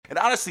And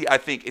honestly, I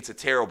think it's a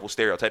terrible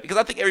stereotype because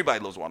I think everybody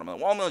loves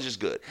watermelon. Watermelon's just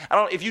good.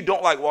 If you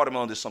don't like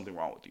watermelon, there's something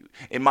wrong with you,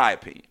 in my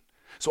opinion.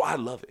 So I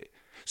love it.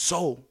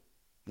 So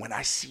when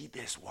I see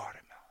this watermelon,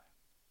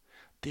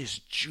 this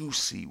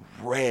juicy,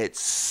 red,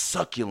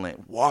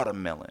 succulent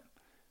watermelon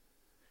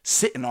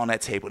sitting on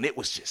that table, and it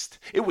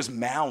was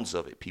mounds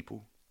of it,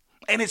 people.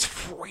 And it's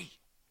free.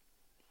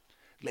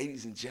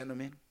 Ladies and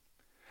gentlemen,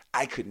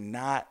 I could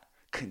not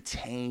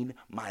contain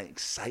my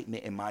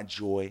excitement and my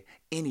joy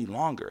any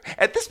longer.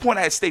 At this point,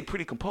 I had stayed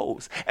pretty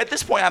composed. At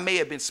this point, I may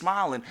have been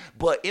smiling,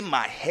 but in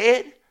my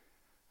head,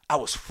 I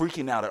was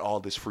freaking out at all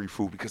this free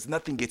food because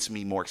nothing gets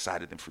me more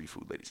excited than free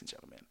food, ladies and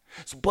gentlemen.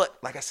 But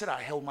like I said,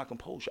 I held my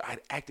composure. I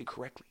acted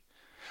correctly.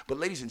 But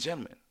ladies and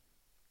gentlemen,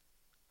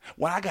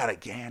 when I got a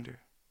gander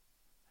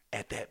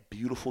at that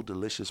beautiful,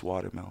 delicious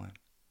watermelon,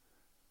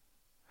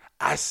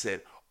 I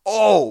said,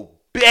 oh,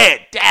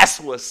 bet, that's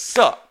what's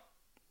up.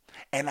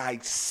 And I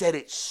said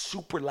it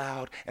super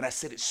loud, and I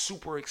said it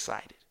super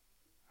excited.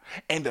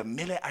 And the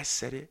minute I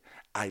said it,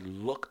 I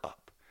look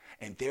up,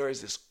 and there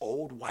is this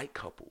old white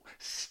couple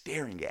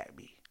staring at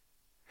me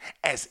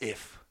as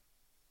if,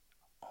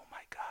 oh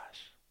my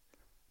gosh,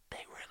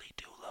 they really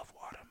do love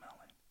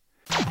watermelon.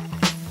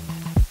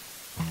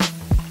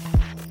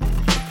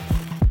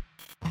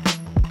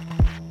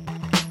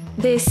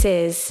 This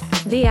is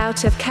the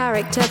Out of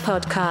Character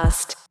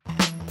Podcast.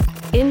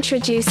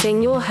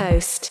 Introducing your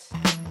host,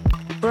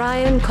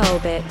 Brian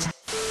Colbert.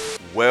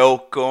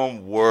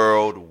 Welcome,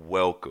 world,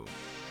 welcome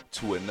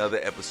to another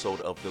episode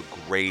of the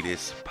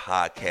greatest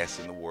podcast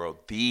in the world,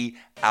 the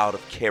Out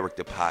of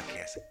Character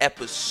Podcast,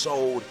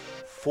 episode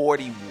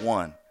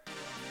 41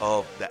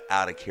 of the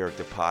Out of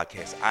Character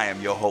Podcast. I am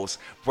your host,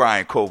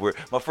 Brian Colbert.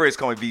 My friends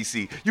call me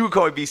BC. You can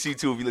call me BC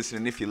too if you're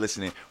listening. If you're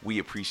listening, we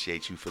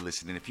appreciate you for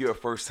listening. If you're a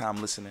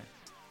first-time listener,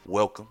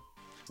 welcome.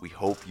 We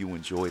hope you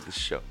enjoyed the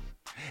show.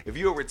 If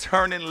you're a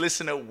returning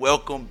listener,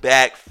 welcome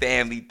back,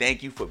 family.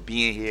 Thank you for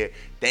being here.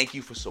 Thank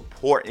you for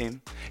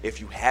supporting.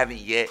 If you haven't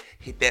yet,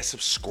 hit that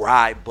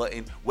subscribe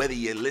button. Whether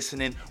you're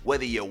listening,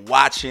 whether you're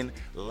watching,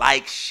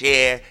 like,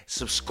 share,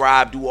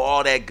 subscribe, do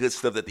all that good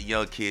stuff that the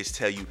young kids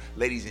tell you.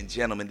 Ladies and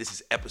gentlemen, this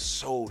is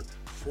episode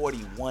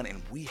 41,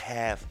 and we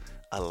have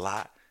a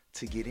lot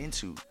to get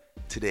into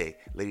today.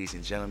 Ladies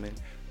and gentlemen,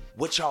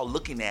 what y'all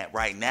looking at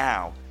right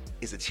now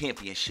is a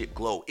championship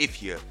glow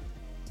if you're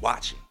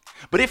watching.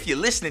 But if you're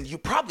listening, you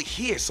probably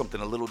hear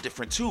something a little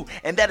different too,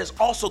 and that is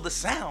also the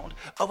sound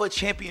of a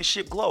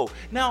championship glow.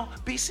 Now,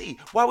 BC,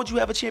 why would you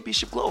have a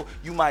championship glow?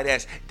 You might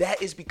ask.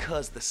 That is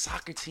because the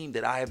soccer team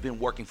that I have been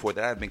working for,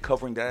 that I have been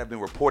covering, that I have been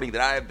reporting,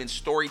 that I have been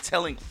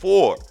storytelling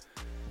for,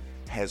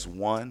 has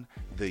won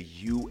the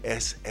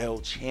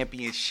USL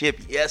Championship.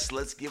 Yes,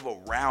 let's give a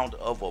round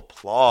of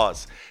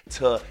applause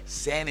to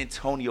San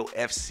Antonio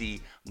FC,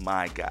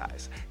 my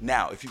guys.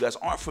 Now, if you guys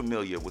aren't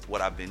familiar with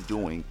what I've been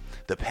doing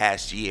the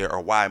past year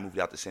or why I moved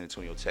out to San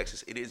Antonio,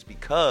 Texas, it is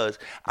because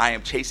I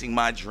am chasing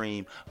my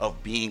dream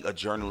of being a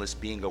journalist,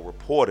 being a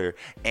reporter,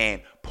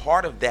 and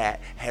part of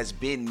that has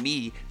been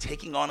me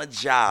taking on a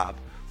job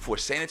for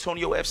San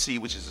Antonio FC,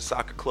 which is a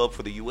soccer club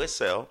for the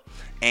USL,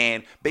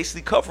 and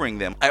basically covering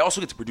them. I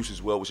also get to produce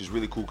as well, which is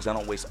really cool because I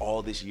don't waste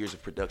all this years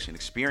of production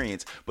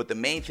experience. But the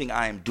main thing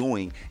I am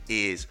doing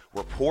is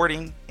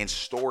reporting and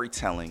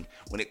storytelling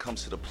when it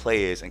comes to the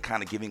players and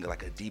kind of giving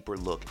like a deeper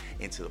look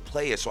into the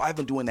players. So I've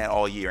been doing that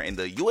all year, and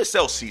the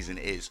USL season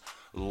is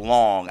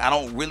long. I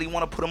don't really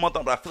want to put a month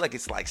on, but I feel like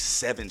it's like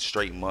 7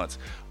 straight months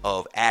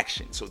of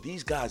action. So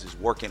these guys is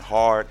working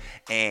hard,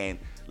 and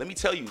let me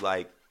tell you,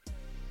 like,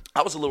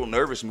 I was a little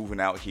nervous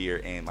moving out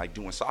here and like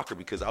doing soccer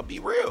because I'll be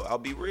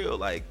real.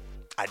 Like,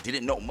 I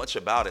didn't know much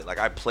about it. Like,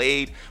 I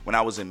played when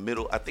I was in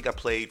I think I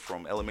played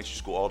from elementary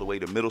school all the way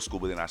to middle school,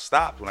 but then I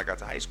stopped when I got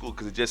to high school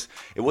because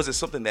it wasn't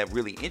something that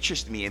really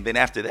interested me. And then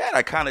after that,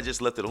 I kind of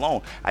just left it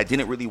alone. I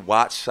didn't really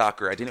watch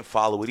soccer. I didn't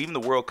follow it. Even the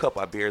World Cup,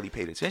 I barely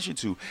paid attention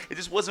to. It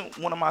just wasn't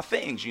one of my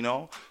things, you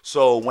know?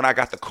 So when I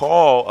got the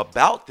call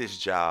about this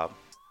job,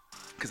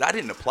 because I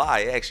didn't apply,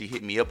 it actually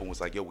hit me up and was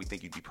like, yo, we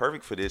think you'd be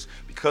perfect for this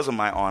because of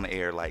my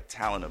on-air like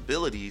talent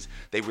abilities.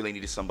 They really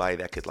needed somebody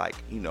that could like,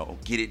 you know,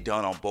 get it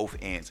done on both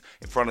ends,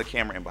 in front of the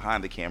camera and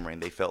behind the camera,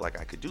 and they felt like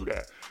I could do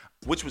that,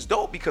 which was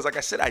dope because like I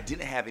said, I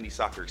didn't have any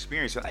soccer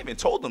experience, and I even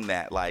told them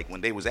that like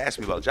when they was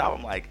asking me about a job,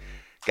 I'm like,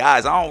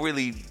 guys, I don't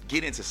really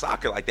get into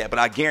soccer like that, but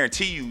I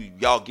guarantee you,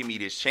 y'all give me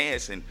this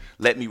chance and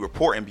let me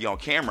report and be on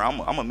camera. I'm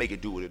gonna make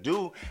it do what it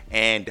do,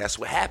 and that's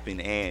what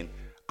happened. And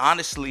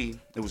honestly,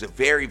 it was a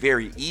very,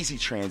 very easy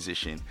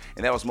transition,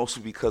 and that was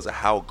mostly because of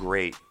how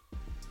great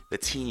the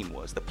team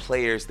was, the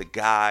players, the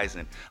guys.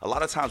 And a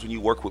lot of times when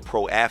you work with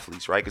pro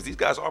athletes, right, because these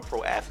guys are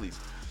pro athletes,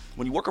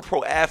 when you work with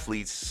pro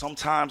athletes,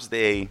 sometimes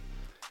they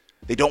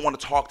don't want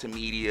to talk to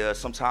media.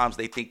 Sometimes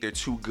they think they're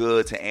too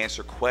good to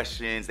answer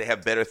questions. They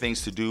have better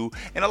things to do.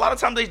 And a lot of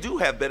times they do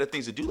have better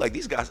things to do. Like,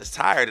 these guys are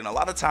tired. And a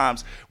lot of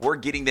times we're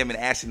getting them and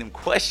asking them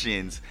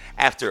questions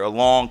after a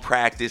long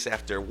practice,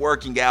 after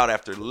working out,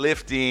 after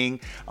lifting,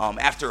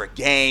 after a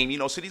game. You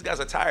know, so these guys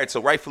are tired. So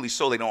rightfully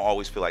so, they don't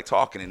always feel like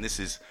talking. And this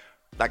is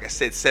like I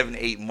said, 7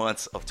 to 8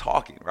 months of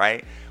talking,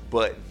 right?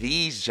 But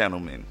these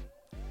gentlemen,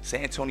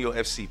 San Antonio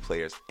FC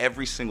players,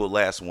 every single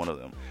last one of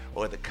them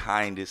are the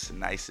kindest,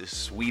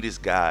 nicest,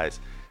 sweetest guys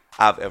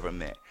I've ever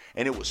met.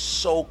 And it was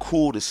so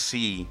cool to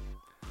see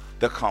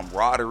the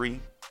camaraderie,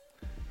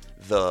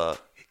 the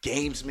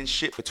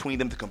gamesmanship between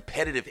them, the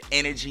competitive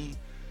energy,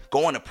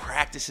 going to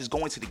practices,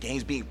 going to the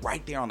games, being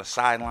right there on the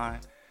sideline.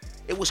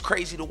 It was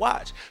crazy to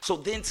watch. So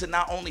then to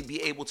not only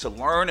be able to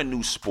learn a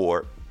new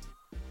sport,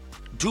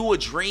 do a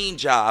dream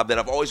job that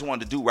I've always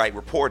wanted to do, right,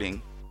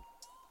 reporting,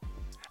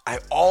 I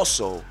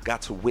also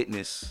got to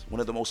witness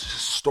one of the most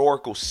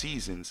historical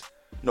seasons.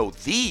 No,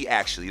 let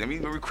me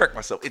correct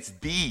myself. It's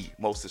the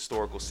most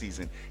historical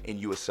season in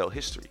USL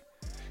history.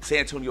 San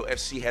Antonio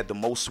FC had the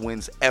most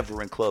wins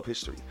ever in club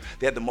history.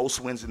 They had the most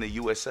wins in the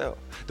USL,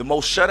 the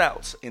most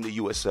shutouts in the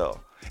USL.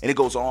 And it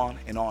goes on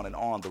and on and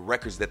on, the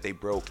records that they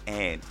broke.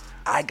 And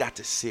I got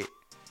to sit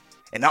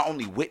and not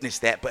only witness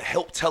that, but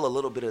help tell a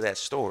little bit of that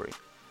story.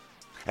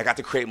 I got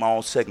to create my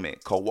own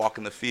segment called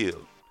Walking the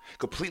Field,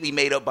 completely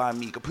made up by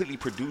me, completely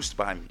produced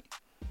by me.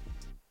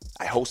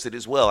 I hosted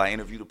as well. I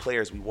interviewed the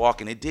players. We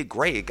walk, and it did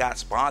great. It got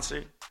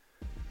sponsored.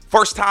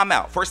 First time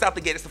out. First out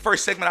the gate. It's the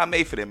first segment I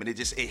made for them, and it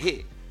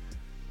hit.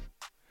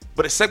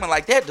 But a segment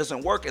like that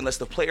doesn't work unless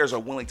the players are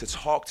willing to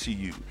talk to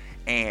you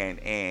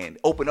and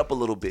open up a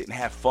little bit and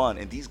have fun.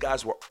 And these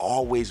guys were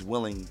always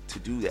willing to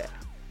do that.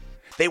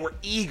 They were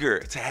eager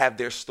to have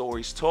their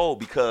stories told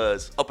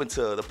because up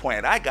until the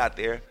point that I got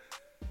there,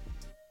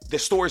 the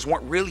stories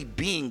weren't really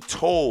being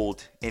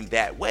told in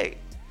that way.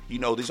 You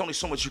know, there's only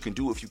so much you can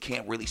do if you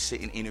can't really sit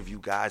and interview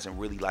guys and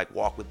really like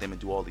walk with them and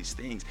do all these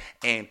things.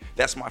 And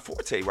that's my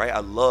forte, right? I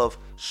love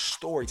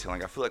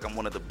storytelling. I feel like I'm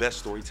one of the best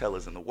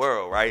storytellers in the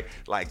world, right?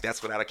 Like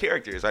that's what our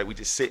character is, right? We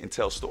just sit and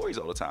tell stories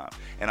all the time.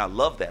 And I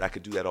love that. I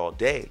could do that all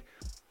day,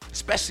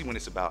 especially when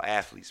it's about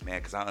athletes, man,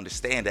 because I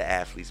understand the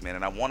athletes, man.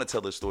 And I want to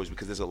tell their stories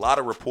because there's a lot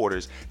of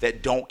reporters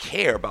that don't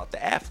care about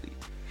the athlete.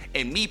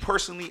 And me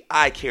personally,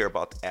 I care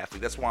about the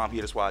athlete. That's why I'm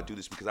here. That's why I do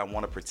this, because I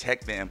want to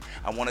protect them.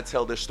 I want to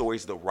tell their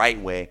stories the right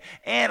way.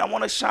 And I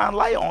want to shine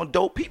light on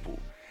dope people.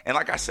 And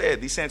like I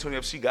said, these San Antonio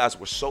FC guys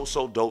were so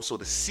dope. So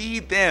to see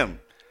them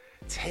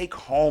take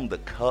home the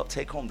cup,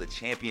 take home the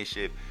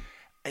championship,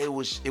 it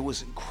was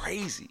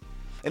crazy.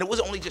 And it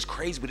wasn't only just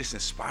crazy, but it's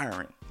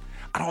inspiring.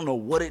 I don't know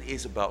what it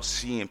is about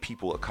seeing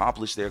people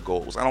accomplish their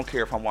goals. I don't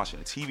care if I'm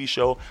watching a TV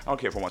show. I don't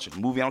care if I'm watching a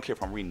movie. I don't care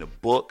if I'm reading a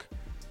book.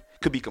 It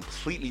could be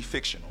completely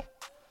fictional.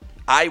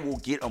 I will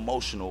get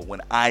emotional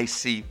when I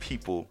see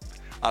people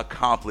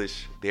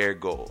accomplish their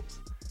goals.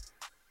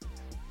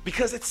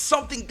 Because it's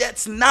something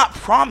that's not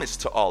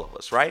promised to all of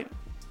us, right?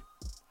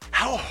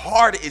 How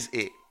hard is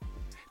it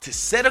to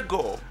set a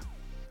goal,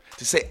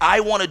 to say, I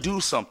want to do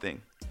something,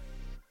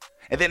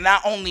 and then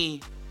not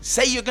only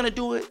say you're going to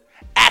do it,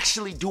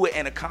 actually do it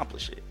and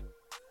accomplish it?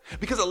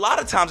 Because a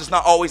lot of times it's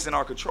not always in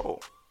our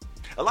control.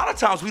 A lot of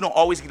times we don't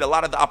always get a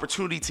lot of the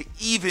opportunity to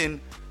even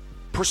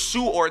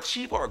pursue or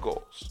achieve our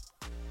goals.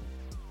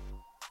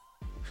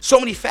 So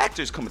many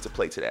factors come into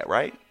play to that,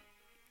 right?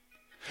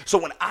 So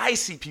when I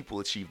see people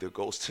achieve their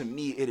goals, to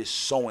me, it is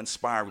so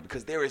inspiring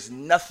because there is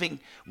nothing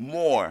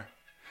more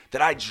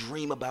that I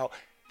dream about,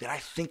 that I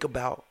think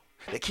about,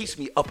 that keeps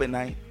me up at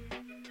night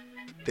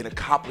than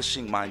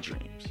accomplishing my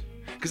dreams.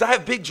 Because I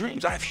have big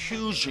dreams. I have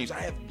huge dreams. I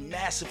have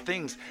massive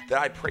things that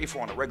I pray for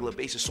on a regular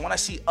basis. So when I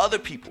see other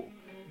people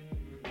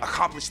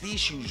accomplish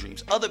these huge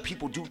dreams, other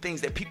people do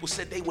things that people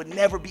said they would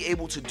never be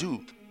able to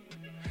do,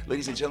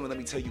 ladies and gentlemen, let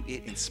me tell you,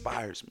 it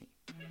inspires me.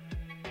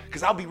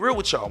 Because I'll be real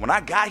with y'all, when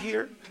I got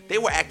here, they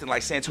were acting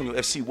like San Antonio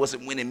FC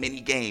wasn't winning many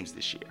games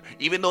this year.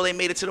 Even though they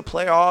made it to the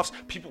playoffs,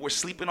 people were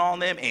sleeping on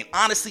them. And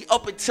honestly,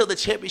 up until the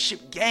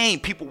championship game,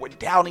 people were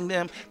doubting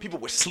them. People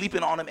were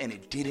sleeping on them, and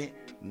it didn't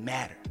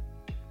matter.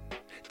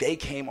 They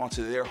came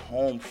onto their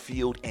home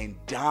field and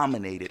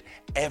dominated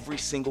every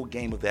single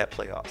game of that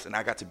playoffs. And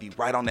I got to be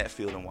right on that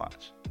field and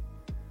watch.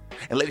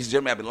 And ladies and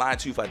gentlemen, I've been lying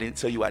to you if I didn't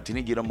tell you I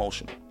didn't get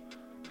emotional.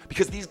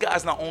 Because these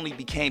guys not only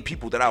became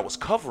people that I was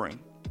covering,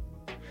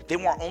 they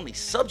weren't only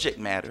subject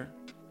matter,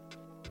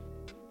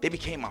 they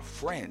became my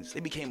friends. They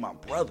became my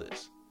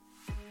brothers.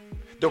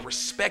 The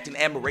respect and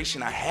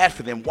admiration I had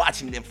for them,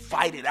 watching them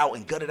fight it out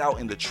and gut it out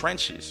in the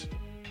trenches,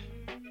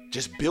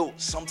 just built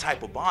some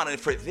type of bond. And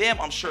for them,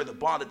 I'm sure the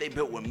bond that they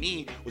built with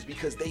me was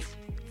because they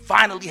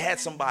finally had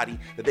somebody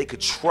that they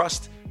could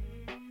trust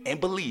and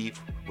believe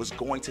was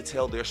going to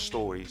tell their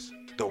stories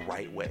the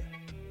right way.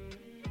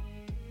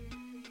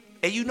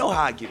 And you know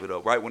how I give it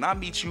up, right? When I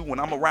meet you, when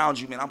I'm around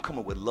you, man, I'm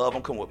coming with love.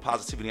 I'm coming with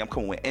positivity. I'm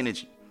coming with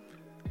energy.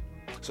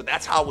 So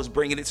that's how I was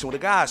bringing it to the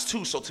guys,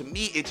 too. So to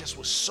me, it just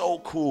was so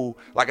cool,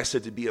 like I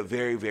said, to be a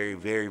very, very,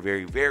 very,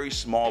 very, very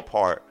small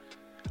part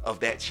of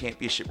that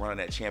championship run,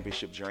 that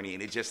championship journey.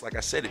 And it just, like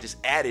I said, it just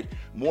added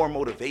more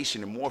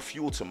motivation and more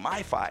fuel to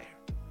my fire.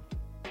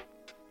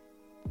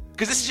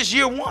 Because this is just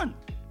year one.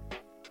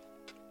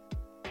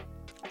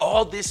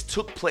 All this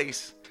took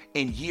place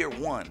in year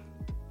one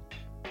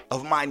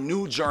of my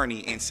new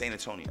journey in San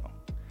Antonio.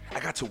 I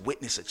got to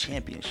witness a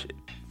championship.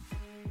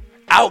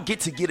 I'll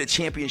get a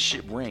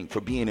championship ring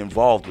for being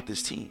involved with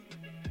this team.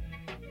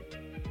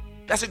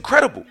 That's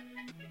incredible.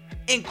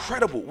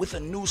 Incredible with a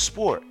new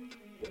sport.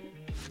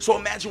 So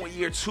imagine what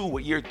year 2,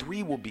 what year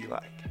 3 will be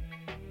like.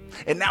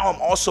 And now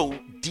I'm also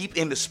deep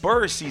in the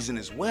Spurs season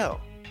as well.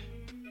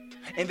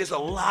 And there's a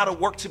lot of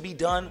work to be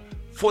done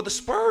for the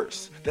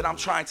Spurs that I'm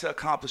trying to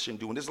accomplish and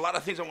do. And there's a lot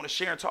of things I want to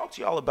share and talk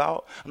to y'all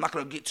about. I'm not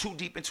going to get too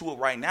deep into it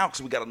right now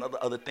because we got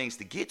other things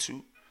to get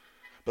to.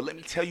 But let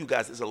me tell you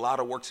guys, there's a lot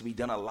of work to be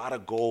done, a lot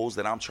of goals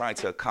that I'm trying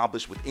to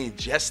accomplish within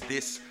just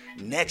this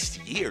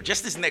next year,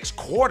 just this next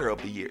quarter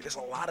of the year. There's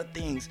a lot of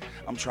things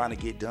I'm trying to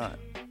get done.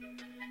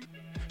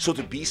 So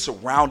to be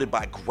surrounded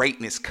by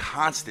greatness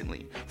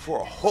constantly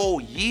for a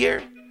whole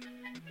year,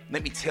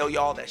 let me tell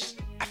y'all that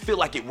I feel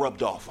like it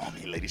rubbed off on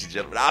me, ladies and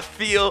gentlemen. I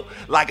feel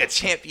like a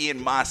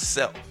champion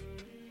myself.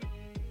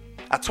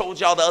 I told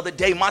y'all the other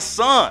day, my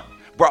son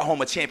brought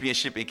home a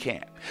championship in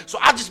camp. So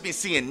I've just been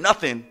seeing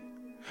nothing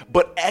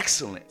but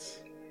excellence.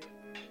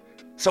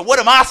 So what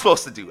am I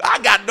supposed to do? I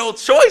got no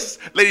choice,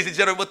 ladies and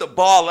gentlemen, but to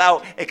ball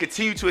out and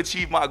continue to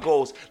achieve my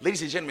goals.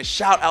 Ladies and gentlemen,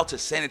 shout out to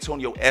San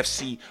Antonio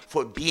FC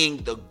for being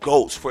the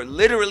GOATs, for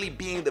literally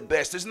being the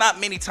best. There's not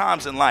many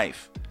times in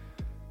life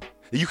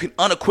that you can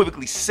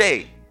unequivocally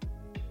say,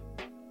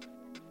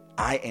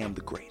 I am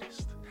the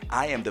greatest.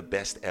 I am the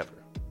best ever.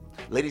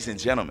 Ladies and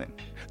gentlemen,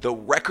 the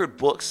record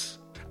books,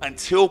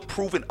 until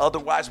proven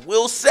otherwise,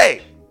 will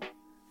say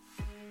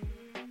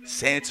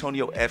San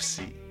Antonio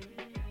FC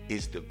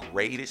is the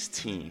greatest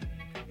team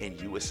in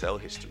USL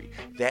history.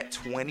 That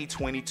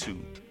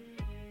 2022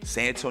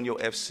 San Antonio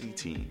FC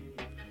team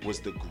was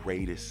the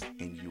greatest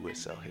in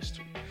USL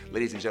history.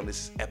 Ladies and gentlemen,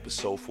 this is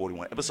episode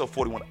 41. Episode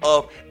 41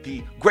 of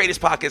the greatest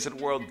podcast in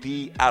the world,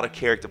 the Out of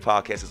Character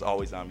Podcast. As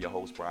always, I'm your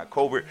host, Brian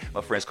Colbert.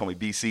 My friends call me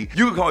BC.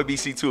 You can call me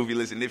BC too if you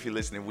listen. If you're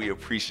listening, we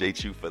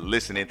appreciate you for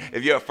listening.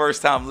 If you're a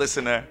first-time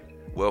listener,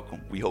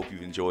 welcome. We hope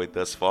you've enjoyed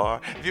thus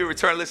far. If you're a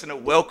return listener,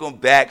 welcome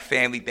back,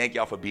 family. Thank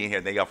y'all for being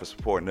here. Thank y'all for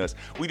supporting us.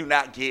 We do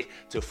not get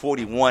to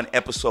 41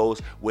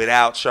 episodes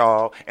without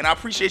y'all. And I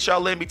appreciate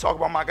y'all letting me talk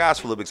about my guys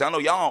for a little bit. Because I know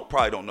y'all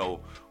probably don't know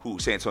who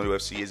San Antonio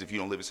FC is if you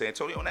don't live in San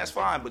Antonio, and that's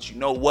fine. But you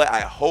know what? I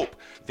hope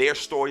their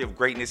story of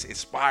greatness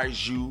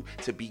inspires you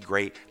to be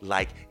great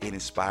like it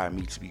inspired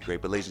me to be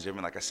great. But ladies and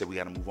gentlemen, like I said, we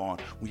got to move on.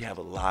 We have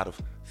a lot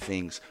of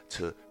things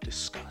to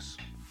discuss.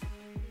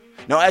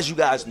 Now, as you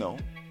guys know,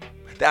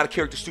 the Out of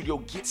Character Studio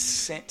gets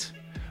sent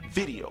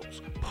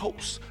videos,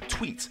 posts,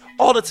 tweets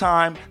all the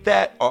time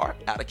that are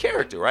out of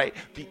character, right?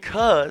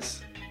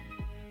 Because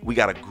we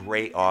got a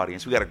great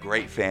audience. We got a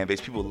great fan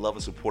base. People love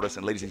and support us.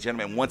 And ladies and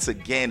gentlemen, once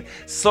again,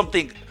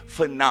 something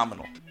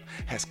phenomenal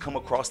has come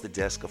across the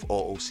desk of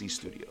OOC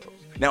Studios.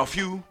 Now, a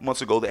few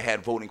months ago, they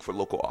had voting for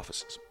local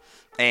offices.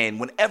 And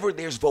whenever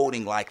there's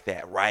voting like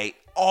that, right,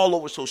 all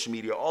over social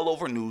media, all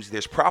over news,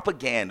 there's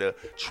propaganda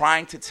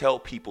trying to tell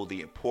people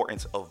the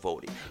importance of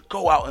voting.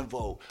 Go out and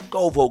vote,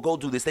 go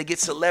do this. They get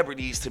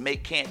celebrities to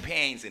make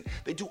campaigns and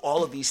they do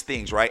all of these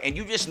things, right? And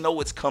you just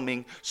know it's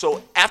coming.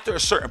 So after a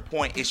certain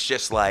point, it's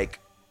just like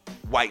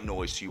white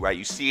noise to you, right?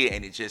 You see it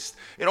and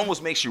it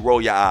almost makes you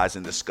roll your eyes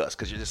in disgust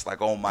because you're just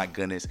like, oh my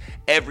goodness,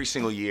 every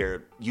single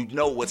year you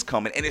know what's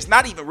coming and it's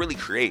not even really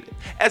creative.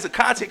 As a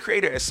content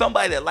creator, as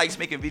somebody that likes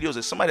making videos,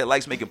 as somebody that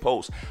likes making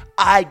posts,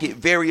 I get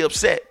very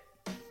upset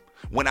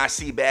when I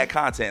see bad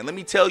content. And let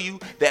me tell you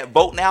that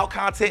vote now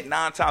content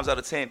 9 times out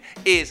of 10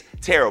 is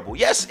terrible.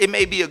 Yes, it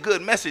may be a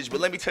good message, but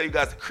let me tell you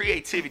guys, the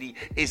creativity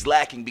is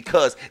lacking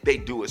because they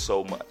do it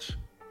so much.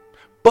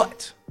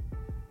 But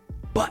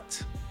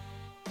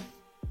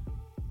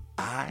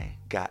I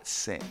got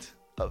sent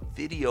a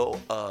video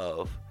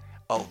of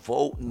a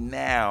Vote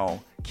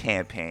Now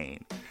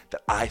campaign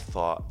that I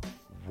thought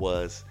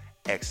was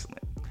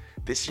excellent.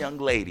 This young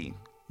lady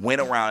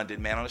went around and did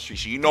Man on the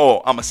Streets. You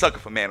know I'm a sucker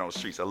for Man on the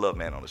Streets. I love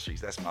Man on the Streets.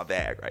 That's my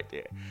bag right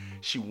there.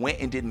 She went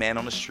and did Man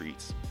on the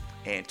Streets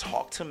and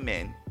talked to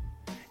men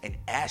and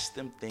asked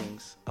them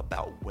things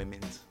about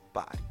women's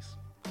bodies.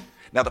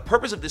 Now, the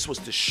purpose of this was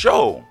to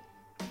show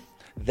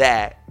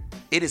that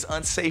it is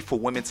unsafe for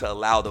women to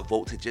allow the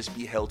vote to just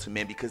be held to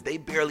men because they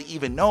barely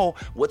even know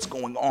what's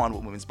going on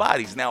with women's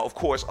bodies. Now, of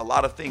course, a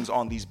lot of things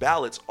on these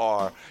ballots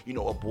are,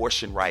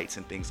 abortion rights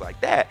and things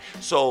like that.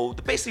 So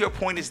basically your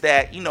point is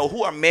that,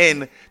 who are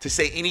men to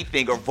say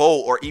anything or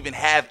vote or even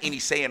have any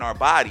say in our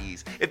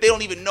bodies if they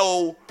don't even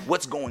know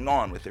what's going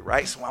on with it,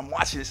 right? So I'm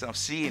watching this and I'm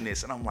seeing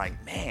this and I'm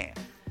like, man,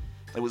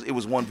 it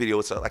was one video.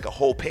 It's like a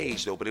whole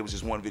page though, but it was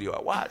just one video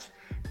I watched.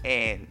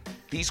 And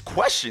these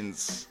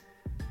questions,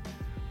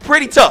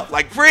 pretty tough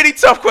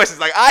questions.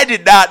 Like, I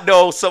did not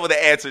know some of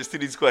the answers to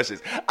these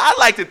questions. I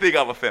like to think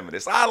I'm a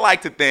feminist. I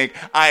like to think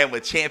I am a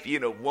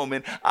champion of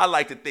women. I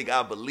like to think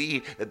I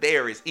believe that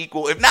there is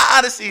equal. If not,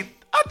 honestly,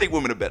 I think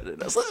women are better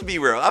than us. Let's be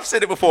real. I've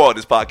said it before on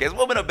this podcast.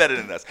 Women are better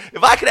than us.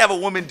 If I could have a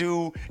woman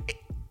do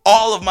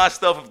all of my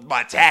stuff,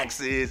 my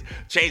taxes,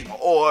 change my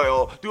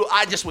oil,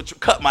 I just would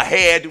cut my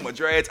hair, do my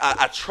dreads.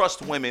 I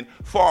trust women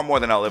far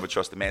more than I'll ever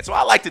trust a man. So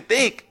I like to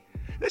think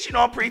that,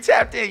 I'm pretty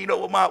tapped in,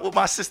 with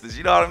my sisters,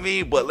 you know what I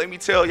mean? But let me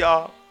tell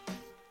y'all,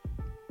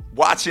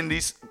 watching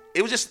these,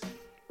 it was just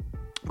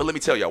But let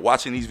me tell y'all,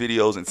 watching these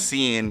videos and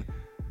seeing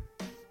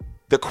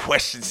the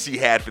questions she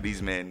had for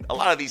these men, a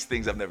lot of these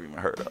things I've never even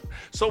heard of.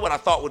 So what I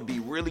thought would be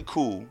really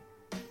cool,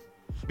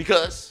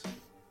 because,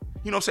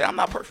 you know what I'm saying, I'm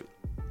not perfect.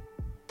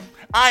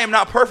 I am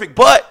not perfect,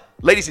 but,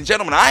 ladies and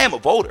gentlemen, I am a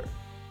voter.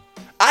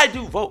 I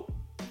do vote.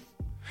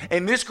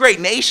 And this great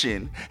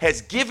nation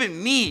has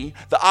given me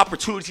the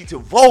opportunity to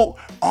vote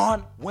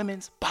on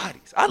women's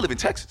bodies. I live in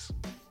Texas.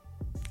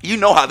 You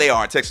know how they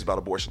are in Texas about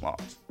abortion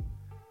laws.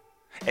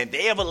 And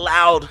they have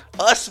allowed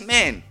us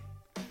men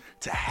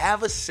to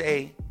have a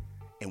say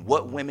in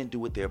what women do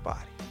with their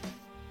body.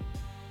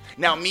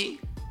 Now me,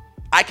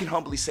 I can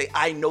humbly say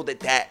I know that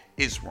that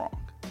is wrong.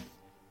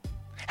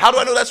 How do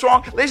I know that's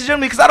wrong? Ladies and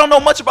gentlemen, because I don't know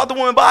much about the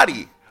woman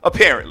body,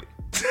 apparently.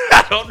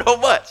 I don't know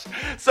much.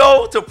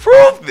 So to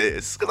prove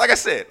this, because like I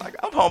said,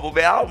 I'm humble,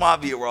 man. I don't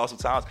mind being raw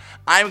sometimes.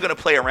 I'm going to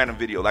play a random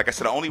video. Like I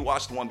said, I only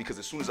watched one because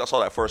as soon as I saw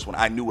that first one,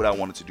 I knew what I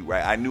wanted to do,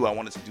 right? I knew I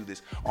wanted to do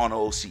this on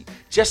OC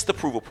just to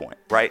prove a point,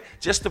 right?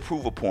 Just to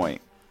prove a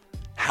point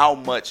how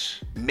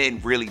much men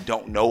really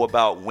don't know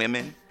about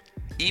women.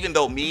 Even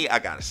though me, I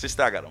got a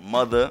sister, I got a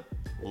mother,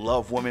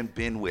 love women,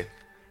 been with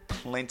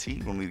plenty.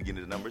 We don't need to get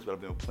into the numbers, but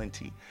I've been with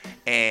plenty.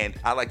 And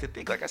I like to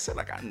think, like I said,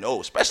 like I know,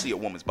 especially a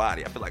woman's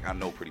body, I feel like I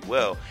know pretty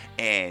well.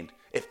 And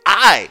if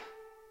I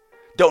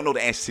don't know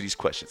the answer to these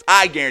questions,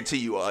 I guarantee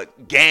you a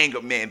gang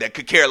of men that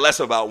could care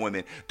less about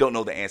women don't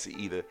know the answer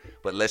either.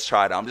 But let's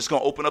try it out. I'm just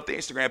going to open up the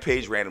Instagram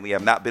page randomly.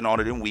 I've not been on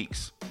it in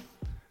weeks.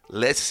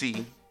 Let's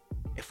see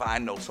if I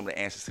know some of the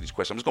answers to these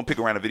questions. I'm just going to pick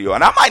a random video,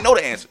 and I might know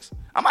the answers.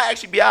 I might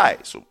actually be all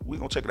right, so we're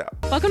going to check it out.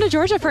 Welcome to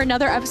Georgia for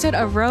another episode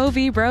of Roe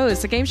v.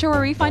 Bros, the game show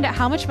where we find out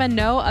how much men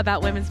know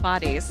about women's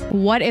bodies.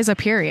 What is a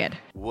period?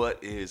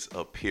 What is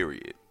a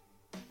period?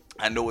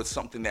 I know it's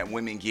something that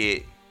women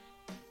get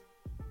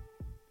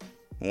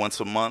once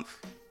a month,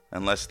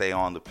 unless they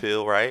on the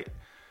pill, right?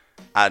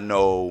 I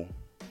know,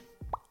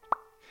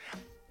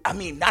 I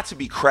mean, not to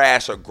be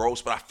crass or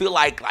gross, but I feel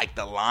like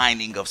the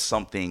lining of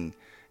something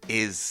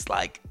is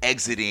like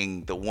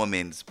exiting the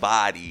woman's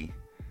body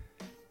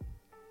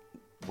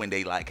when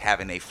they like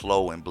having a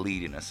flow and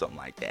bleeding or something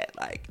like that.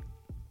 Like,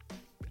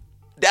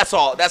 that's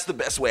all. That's the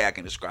best way I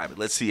can describe it.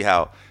 Let's see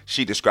how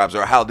she describes it,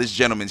 or how this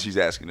gentleman she's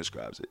asking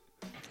describes it.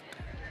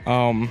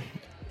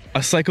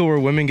 A cycle where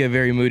women get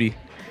very moody.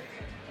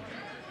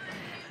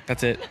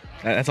 That's it.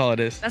 That's all it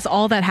is. That's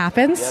all that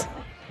happens? Yep.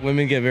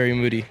 Women get very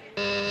moody.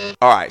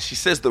 All right. She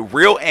says the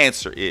real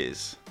answer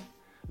is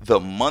the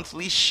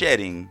monthly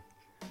shedding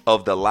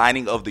of the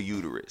lining of the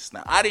uterus.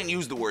 Now, I didn't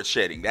use the word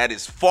shedding. That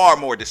is far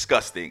more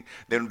disgusting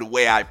than the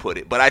way I put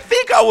it. But I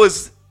think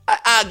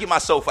I'll give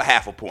myself a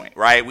half a point,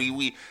 right?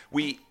 We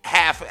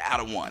half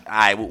out of one. All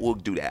right, we'll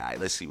do that. All right,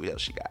 let's see what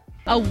else she got.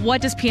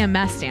 What does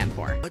PMS stand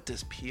for? What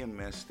does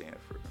PMS stand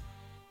for?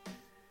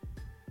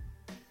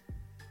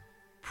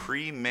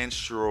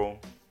 Premenstrual.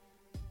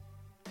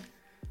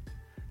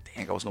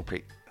 Dang, I was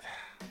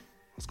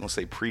gonna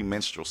say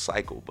premenstrual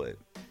cycle, but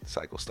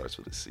cycle starts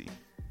with a C.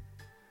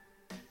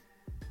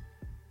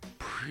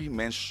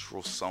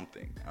 Premenstrual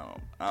something.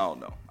 I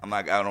don't know.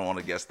 I don't want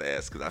to guess the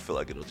S because I feel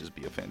like it'll just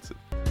be offensive.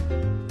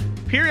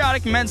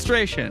 Periodic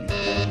menstruation.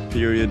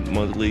 Period,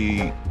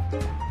 monthly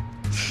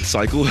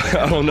cycle.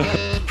 I don't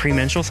know.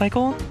 Premenstrual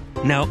cycle?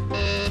 No.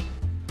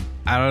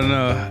 I don't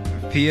know.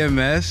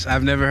 PMS?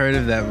 I've never heard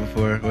of that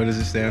before. What does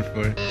it stand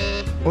for?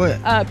 What?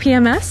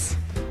 PMS?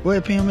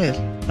 What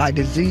PMS? Like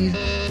disease?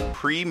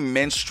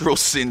 Premenstrual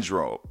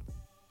syndrome.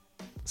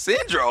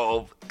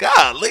 Syndrome?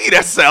 Golly,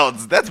 that's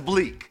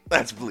bleak.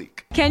 That's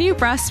bleak. Can you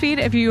breastfeed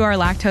if you are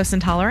lactose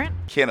intolerant?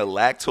 Can a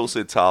lactose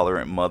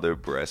intolerant mother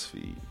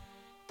breastfeed?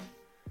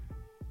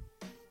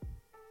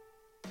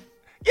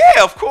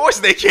 Yeah, of course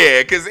they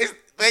can, because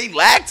they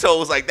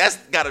lactose, like that's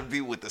got to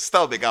be with the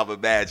stomach, I'm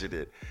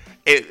imagining.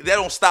 That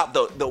don't stop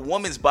the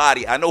woman's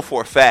body. I know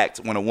for a fact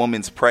when a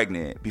woman's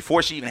pregnant,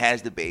 before she even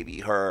has the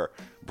baby, her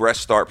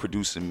breasts start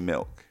producing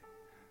milk,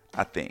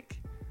 I think.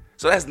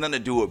 So that has nothing to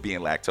do with being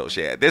lactose.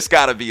 Yeah, this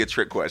got to be a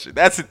trick question.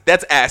 That's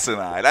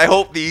asinine. I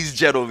hope these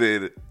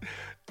gentlemen,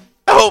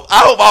 I hope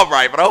I'm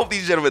right, but I hope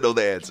these gentlemen know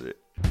the answer.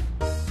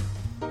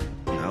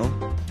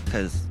 No,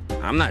 because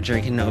I'm not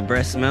drinking no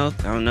breast milk.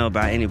 I don't know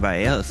about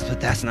anybody else, but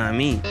that's not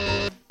me.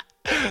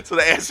 So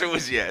the answer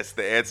was yes.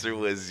 The answer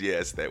was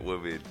yes, that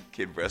women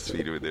can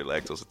breastfeed when they're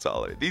lactose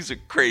intolerant. These are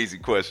crazy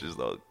questions,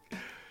 though.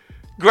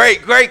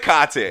 Great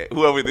content,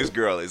 whoever this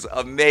girl is.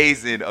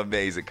 Amazing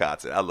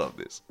content. I love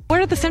this.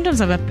 What are the symptoms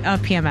of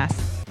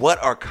PMS?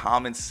 What are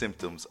common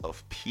symptoms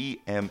of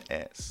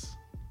PMS?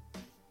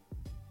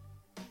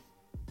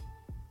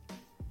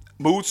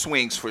 Mood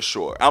swings for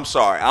sure. I'm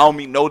sorry. I don't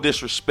mean no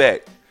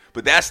disrespect,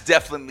 but that's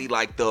definitely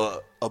like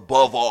the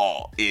above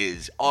all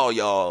is all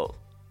y'all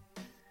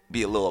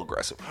be a little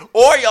aggressive.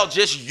 Or y'all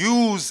just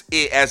use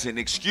it as an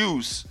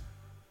excuse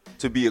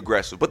to be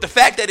aggressive. But the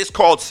fact that it's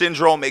called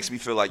syndrome makes me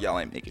feel like y'all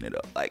ain't making it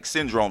up. Like,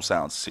 syndrome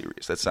sounds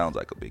serious. That sounds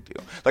like a big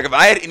deal. Like, if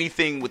I had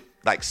anything with,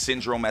 like,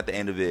 syndrome at the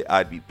end of it,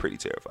 I'd be pretty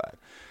terrified.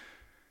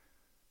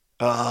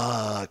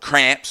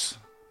 Cramps.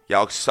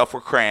 Y'all suffer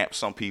cramps,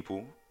 some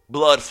people.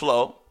 Blood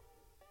flow.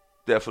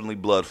 definitely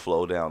blood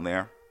flow down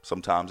there.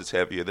 Sometimes it's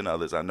heavier than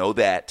others. I know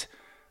that.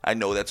 I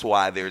know that's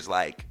why there's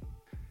like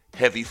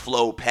heavy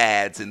flow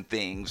pads and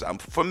things. I'm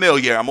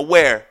familiar. I'm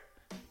aware.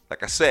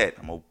 Like I said,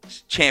 I'm a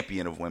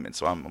champion of women,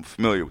 so I'm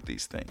familiar with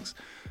these things.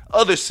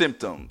 Other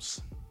symptoms.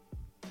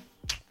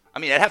 I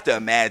mean, I'd have to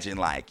imagine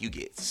like you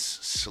get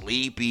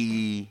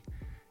sleepy,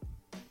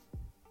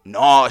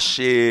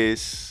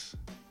 nauseous.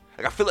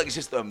 Like I feel like it's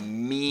just a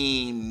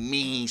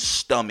mean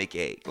stomach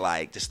ache.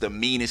 Like just the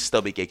meanest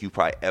stomach ache you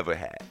probably ever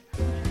had.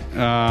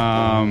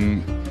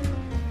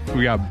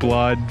 We got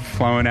blood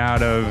flowing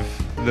out of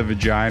the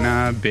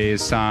vagina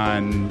based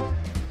on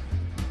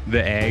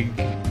the egg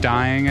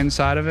dying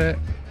inside of it.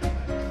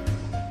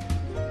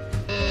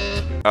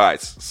 All right,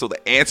 so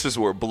the answers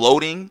were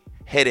bloating,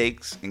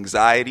 headaches,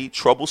 anxiety,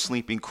 trouble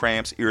sleeping,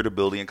 cramps,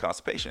 irritability, and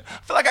constipation.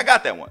 I feel like I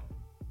got that one.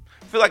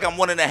 I feel like I'm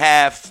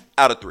 1.5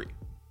 out of 3.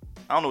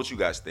 I don't know what you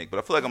guys think, but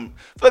I feel like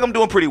I'm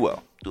doing pretty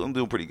well. I'm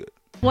doing pretty good.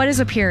 What is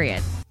a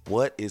period?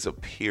 What is a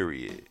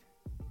period?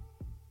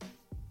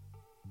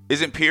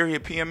 Isn't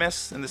period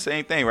PMS and the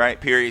same thing, right?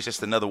 Period is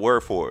just another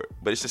word for it,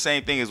 but it's the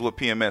same thing as what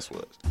PMS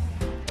was.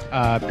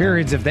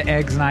 Periods, if the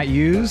egg's not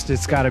used,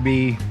 it's got to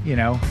be,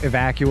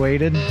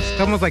 evacuated. It's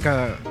almost like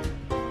a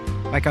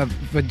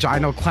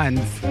vaginal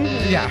cleanse.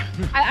 Yeah.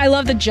 I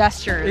love the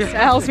gestures. It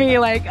helps me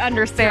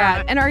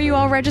understand. And are you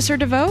all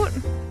registered to vote?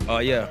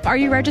 Yeah. Are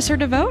you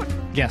registered to vote?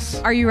 Yes.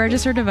 Are you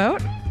registered to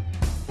vote?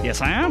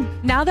 Yes, I am.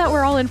 Now that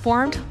we're all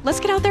informed, let's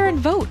get out there and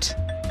vote.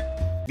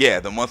 Yeah,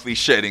 the monthly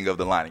shedding of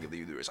the lining of the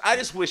uterus. I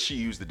just wish she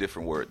used a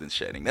different word than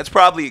shedding. That's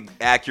probably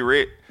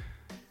accurate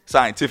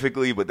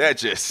scientifically, but that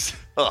just,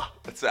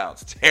 that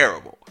sounds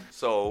terrible.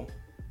 So,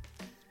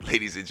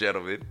 ladies and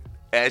gentlemen,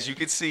 as you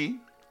can see,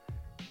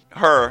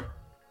 her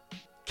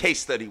case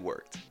study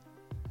worked.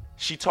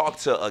 She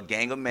talked to a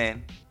gang of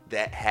men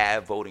that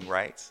have voting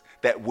rights,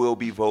 that will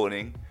be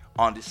voting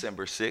on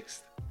December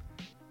 6th.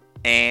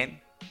 And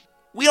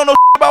we don't know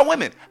about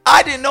women.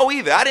 I didn't know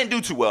either. I didn't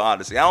do too well,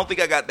 honestly. I don't think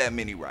I got that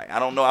many right. I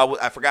don't know.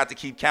 I forgot to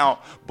keep count,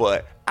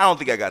 but I don't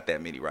think I got that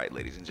many right,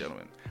 ladies and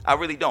gentlemen. I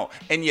really don't.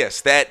 And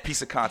yes, that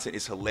piece of content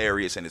is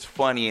hilarious and it's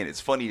funny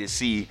to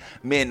see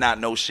men not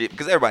know shit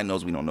because everybody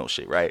knows we don't know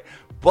shit, right?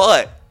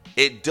 But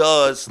it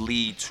does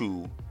lead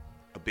to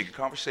a bigger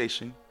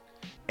conversation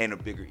and a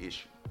bigger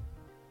issue.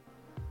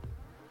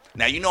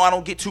 Now, I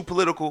don't get too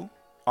political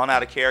on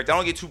Out of Character. I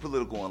don't get too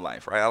political in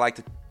life, right? I like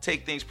to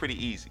take things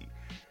pretty easy.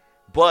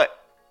 But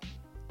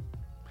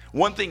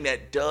one thing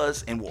that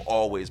does and will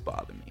always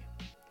bother me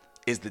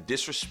is the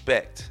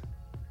disrespect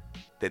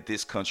that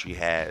this country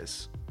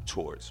has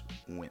towards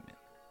women.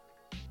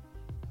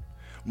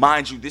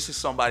 Mind you, this is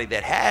somebody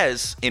that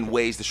has in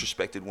ways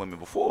disrespected women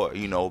before,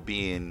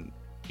 being,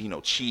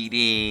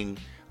 cheating,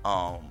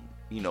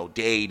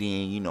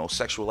 dating,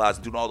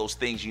 sexualizing, doing all those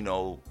things,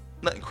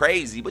 nothing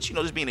crazy, but,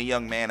 just being a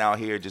young man out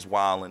here just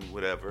wilding,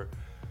 whatever.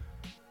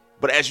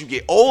 But as you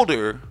get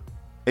older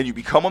and you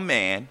become a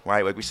man,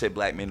 right? Like we said,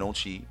 black men don't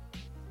cheat.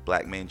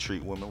 Black men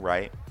treat women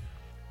right.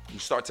 You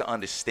start to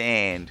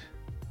understand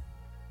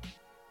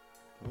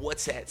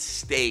what's at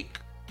stake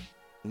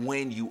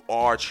when you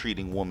are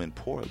treating women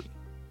poorly.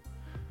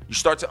 You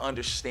start to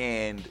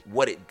understand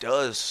what it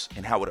does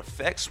and how it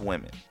affects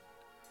women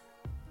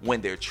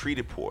when they're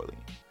treated poorly.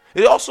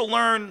 You also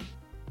learn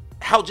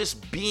how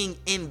just being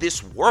in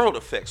this world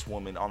affects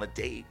women on a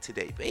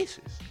day-to-day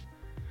basis.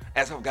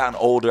 As I've gotten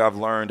older, I've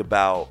learned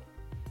about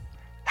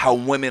how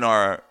women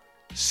are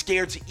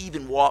scared to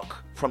even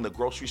walk from the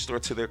grocery store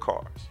to their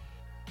cars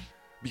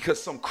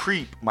because some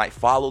creep might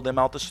follow them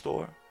out the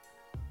store.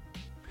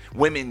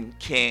 Women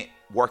can't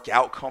work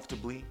out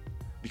comfortably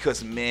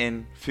because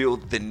men feel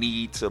the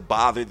need to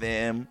bother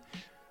them,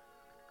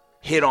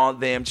 hit on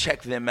them,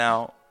 check them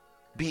out,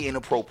 be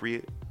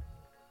inappropriate.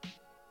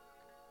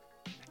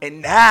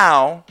 And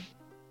now,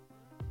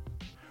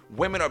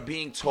 women are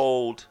being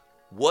told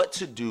what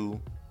to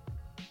do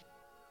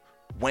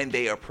when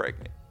they are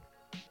pregnant.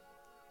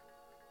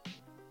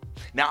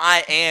 Now,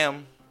 I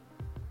am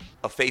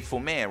a faithful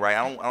man, right?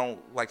 I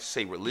don't like to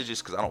say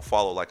religious because I don't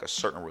follow like a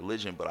certain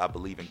religion, but I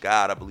believe in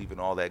God. I believe in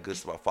all that good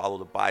stuff. I follow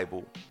the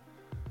Bible.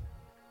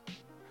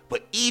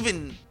 But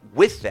even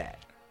with that,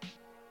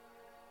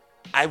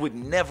 I would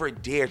never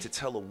dare to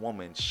tell a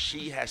woman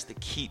she has to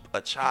keep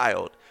a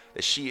child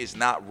that she is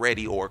not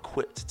ready or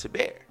equipped to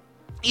bear.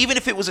 Even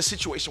if it was a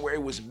situation where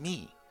it was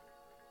me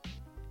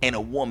and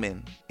a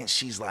woman and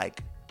she's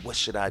like, what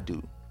should I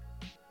do?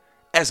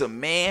 As a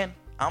man,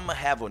 I'm going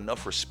to have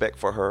enough respect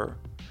for her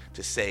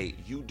to say,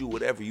 you do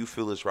whatever you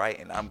feel is right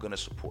and I'm going to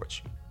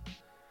support you.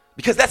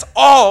 Because that's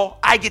all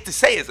I get to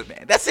say as a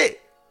man. That's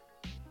it.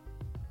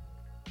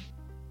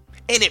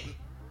 And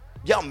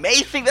y'all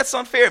may think that's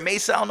unfair. It may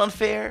sound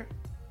unfair.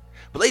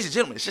 But ladies and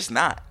gentlemen, it's just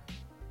not.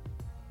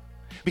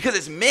 Because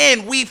as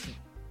men, we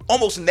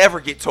almost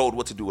never get told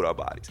what to do with our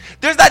bodies.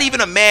 There's not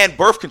even a man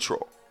birth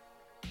control.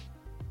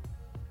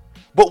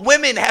 But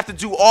women have to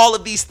do all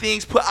of these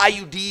things, put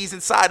IUDs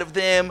inside of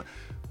them,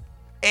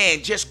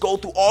 and just go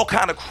through all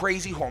kind of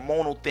crazy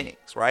hormonal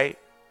things, right?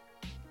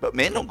 But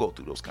men don't go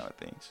through those kind of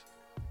things.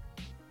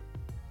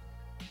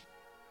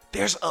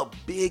 There's a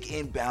big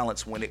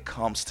imbalance when it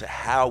comes to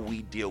how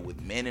we deal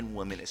with men and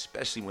women,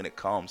 especially when it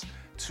comes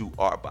to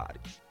our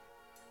bodies.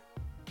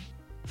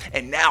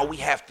 And now we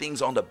have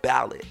things on the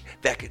ballot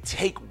that could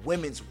take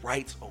women's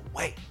rights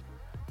away.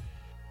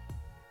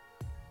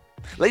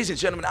 Ladies and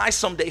gentlemen, I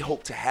someday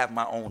hope to have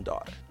my own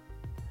daughter.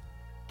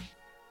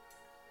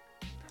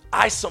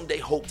 I someday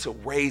hope to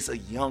raise a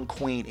young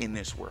queen in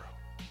this world.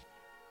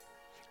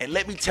 And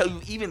let me tell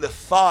you, even the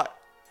thought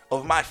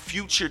of my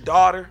future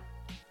daughter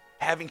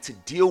having to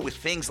deal with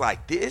things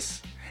like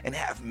this and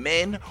have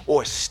men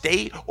or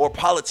state or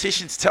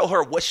politicians tell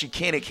her what she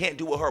can and can't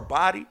do with her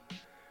body,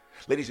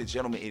 ladies and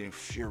gentlemen, it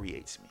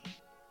infuriates me.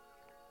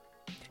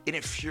 It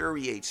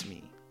infuriates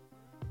me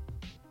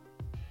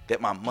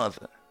that my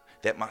mother,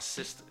 that my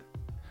sister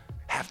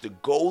have to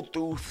go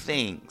through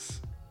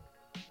things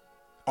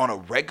on a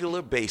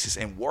regular basis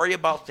and worry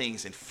about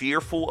things and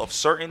fearful of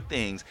certain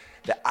things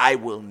that I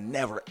will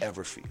never,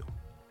 ever feel.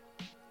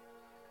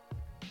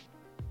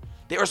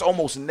 There's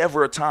almost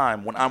never a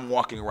time when I'm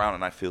walking around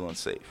and I feel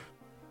unsafe.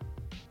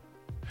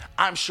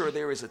 I'm sure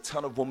there is a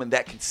ton of women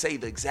that can say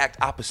the exact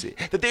opposite.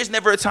 That there's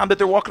never a time that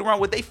they're walking around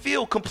where they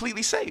feel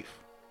completely safe.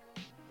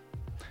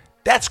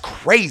 That's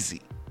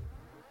crazy.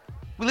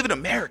 We live in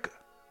America.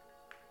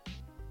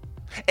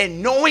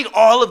 And knowing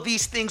all of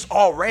these things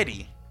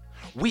already,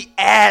 we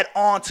add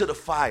on to the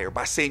fire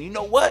by saying, you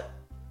know what?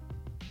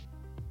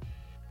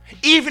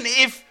 Even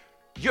if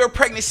your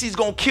pregnancy is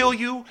going to kill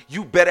you,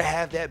 you better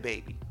have that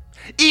baby.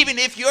 Even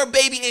if your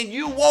baby and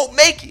you won't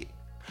make it,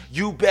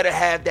 you better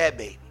have that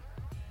baby.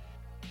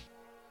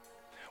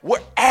 We're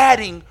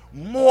adding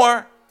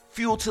more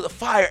fuel to the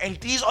fire. And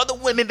these are the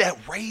women that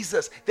raise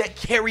us, that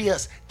carry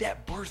us,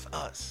 that birth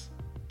us.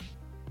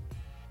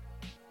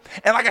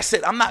 And like I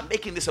said, I'm not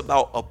making this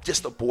about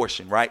just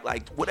abortion, right?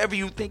 Like whatever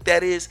you think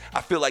that is,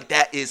 I feel like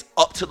that is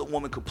up to the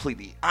woman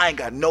completely. I ain't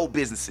got no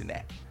business in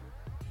that.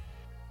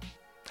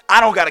 I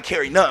don't got to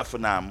carry nothing for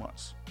 9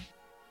 months.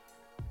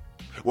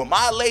 When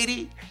my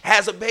lady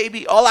has a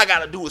baby, all I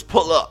got to do is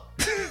pull up.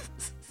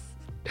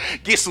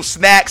 Get some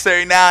snacks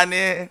every now and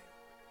then.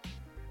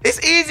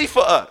 It's easy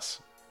for us.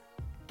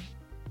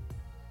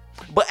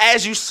 But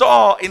as you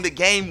saw in the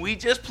game we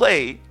just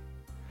played,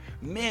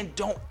 men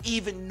don't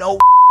even know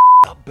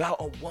about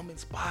a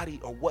woman's body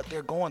or what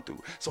they're going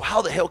through. So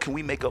how the hell can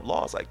we make up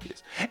laws like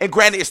this? And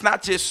granted, it's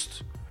not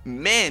just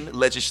men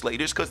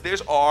legislators, because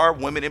there's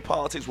women in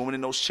politics, women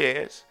in those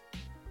chairs.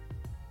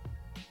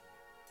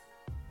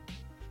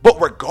 But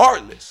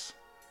regardless,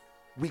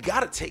 we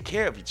got to take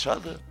care of each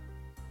other.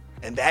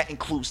 And that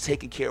includes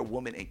taking care of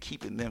women and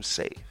keeping them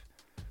safe.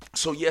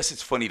 So yes,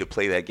 it's funny to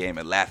play that game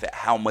and laugh at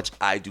how much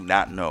I do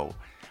not know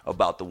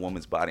about the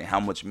woman's body and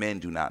how much men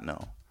do not know.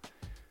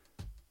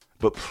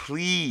 But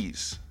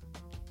please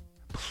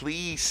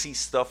see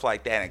stuff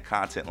like that and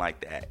content like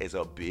that as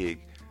a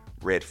big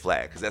red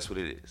flag, because that's what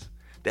it is.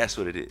 That's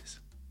what it is.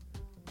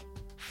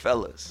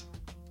 Fellas,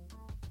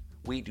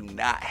 we do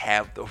not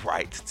have the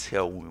right to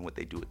tell women what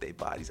they do with their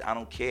bodies. I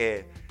don't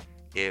care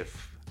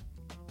if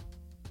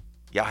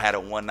y'all had a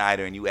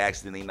one-nighter and you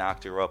accidentally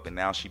knocked her up and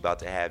now she about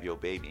to have your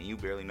baby and you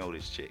barely know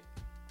this chick.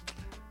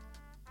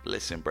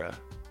 Listen, bruh.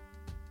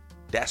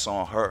 That's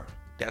on her.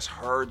 That's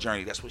her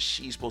journey. That's what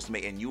she's supposed to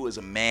make. And you as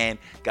a man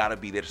gotta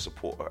be there to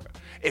support her.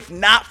 If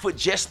not for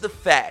just the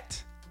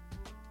fact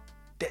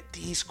that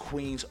these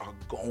queens are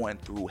going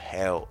through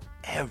hell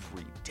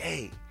every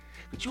day.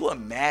 Could you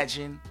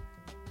imagine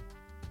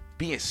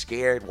being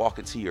scared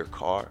walking to your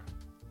car?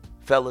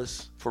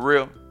 Fellas, for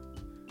real?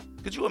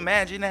 Could you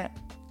imagine that?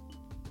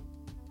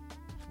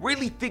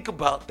 Really think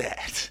about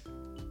that.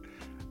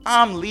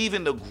 I'm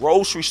leaving the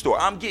grocery store.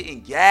 I'm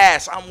getting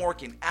gas. I'm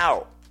working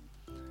out.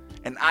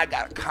 And I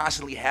got to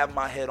constantly have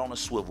my head on a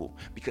swivel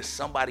because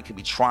somebody could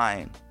be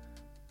trying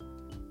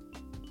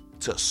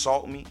to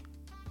assault me,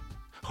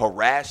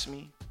 harass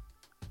me,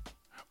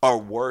 or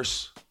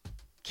worse,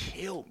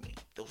 kill me.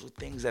 Those are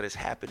things that is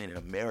happening in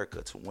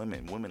America to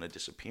women. Women are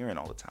disappearing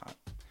all the time.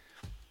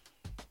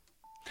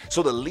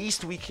 So the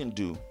least we can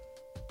do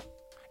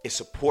is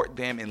support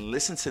them and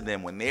listen to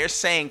them when they're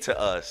saying to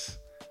us,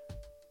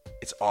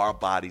 it's our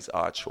bodies,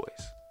 our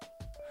choice.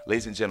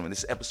 Ladies and gentlemen, this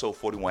is episode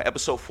 41.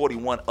 Episode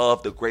 41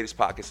 of the greatest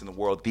podcast in the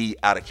world, the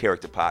Out of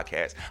Character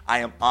Podcast. I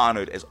am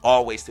honored, as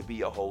always, to be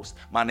your host.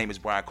 My name is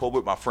Brian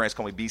Colbert. My friends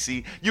call me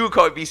BC. You can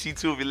call me BC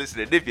too if you're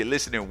listening. If you're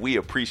listening, we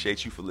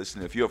appreciate you for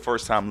listening. If you're a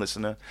first-time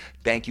listener,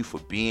 thank you for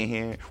being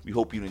here. We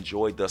hope you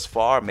enjoyed thus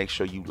far. Make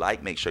sure you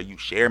like, make sure you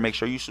share, make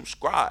sure you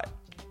subscribe.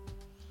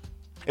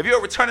 If you're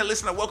a returning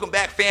listener, welcome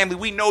back, family.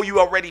 We know you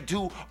already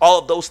do all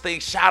of those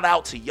things. Shout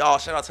out to y'all.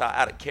 Shout out to our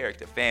Out of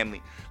Character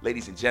family.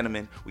 Ladies and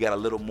gentlemen, we got a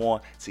little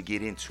more to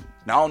get into.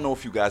 Now, I don't know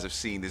if you guys have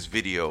seen this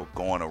video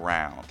going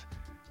around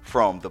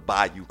from the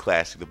Bayou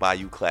Classic. The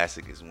Bayou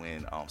Classic is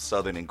when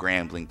Southern and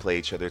Grambling play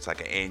each other. It's like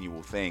an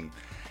annual thing.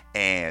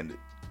 And,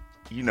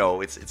 you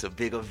know, it's a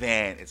big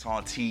event. It's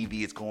on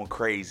TV. It's going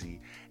crazy.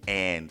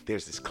 And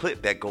there's this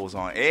clip that goes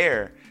on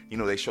air. You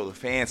know, they show the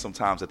fans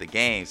sometimes at the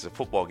games. It's a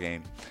football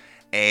game.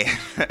 And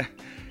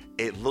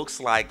it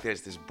looks like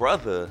there's this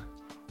brother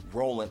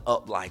rolling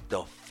up like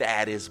the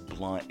fattest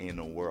blunt in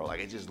the world. Like,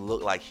 it just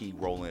looked like he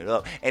rolling it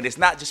up. And it's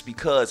not just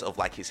because of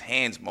like his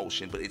hands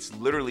motion, but it's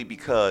literally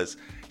because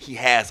he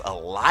has a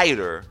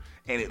lighter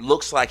and it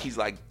looks like he's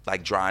like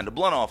drying the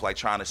blunt off, like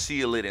trying to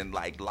seal it and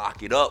like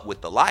lock it up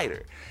with the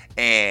lighter.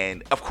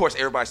 And of course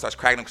everybody starts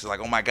cracking up because like,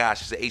 oh my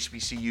gosh, it's an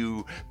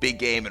HBCU big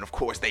game, and of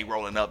course they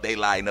rolling up, they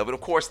lighting up. And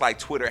of course like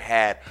Twitter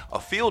had a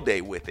field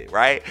day with it,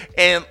 right?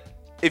 And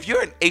if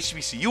you're an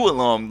HBCU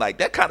alum, like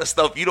that kind of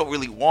stuff, you don't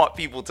really want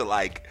people to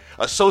like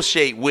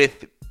associate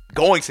with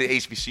going to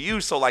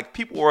HBCU. So like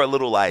people were a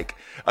little like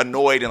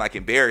annoyed and like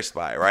embarrassed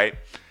by it, right?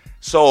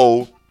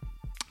 So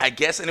I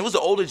guess, and it was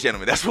an older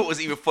gentleman. That's what was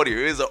even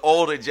funnier. It was an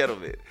older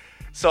gentleman.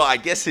 So I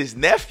guess his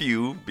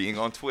nephew, being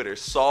on Twitter,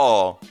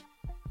 saw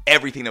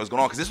everything that was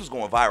going on, because this was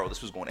going viral.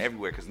 This was going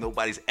everywhere because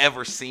nobody's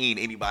ever seen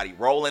anybody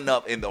rolling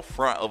up in the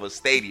front of a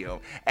stadium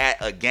at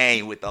a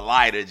game with the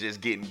lighter, just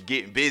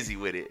getting busy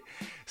with it.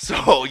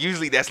 So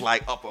usually that's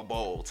like upper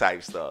bowl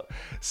type stuff.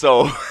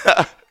 So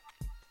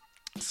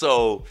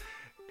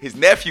his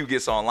nephew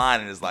gets online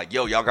and is like,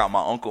 yo, y'all got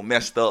my uncle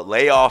messed up.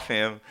 Lay off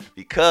him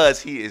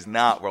because he is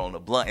not rolling a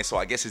blunt. And so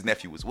I guess his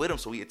nephew was with him.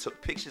 So he had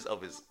took pictures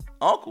of his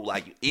uncle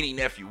like any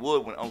nephew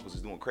would when uncles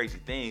is doing crazy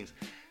things.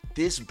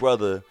 This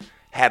brother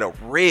had a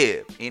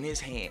rib in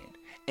his hand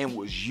and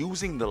was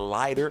using the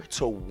lighter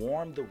to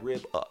warm the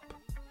rib up.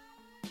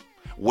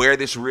 Where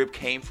this rib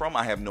came from,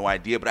 I have no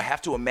idea, but I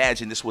have to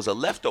imagine this was a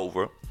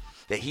leftover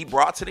that he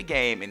brought to the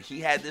game, and he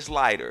had this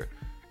lighter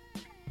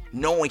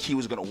knowing he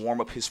was going to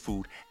warm up his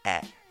food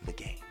at the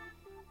game.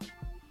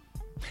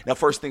 Now,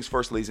 first things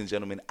first, ladies and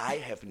gentlemen, I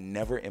have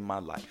never in my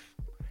life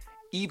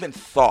even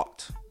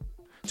thought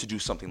to do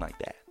something like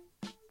that.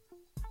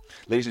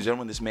 Ladies and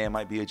gentlemen, this man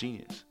might be a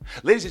genius.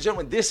 Ladies and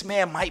gentlemen, this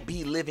man might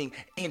be living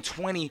in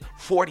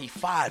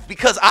 2045,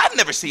 because I've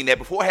never seen that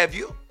before. Have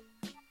you?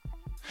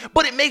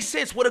 But it makes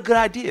sense. What a good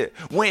idea.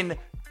 When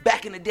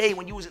back in the day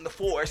when you was in the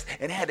forest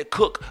and had to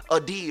cook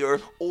a deer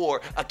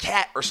or a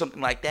cat or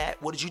something like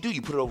that, what did you do?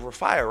 You put it over a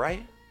fire,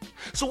 right?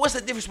 So what's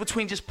the difference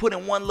between just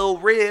putting one little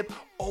rib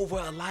over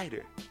a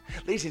lighter?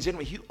 Ladies and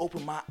gentlemen, he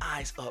opened my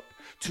eyes up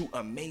to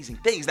amazing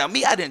things. Now,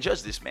 me, I didn't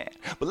judge this man,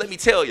 but let me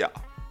tell y'all,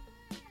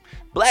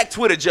 Black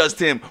Twitter judged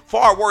him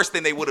far worse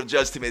than they would have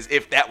judged him as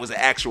if that was an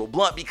actual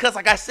blunt, because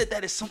like I said,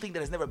 that is something that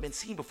has never been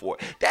seen before.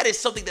 That is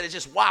something that is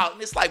just wild.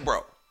 And it's like,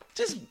 bro,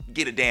 just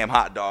get a damn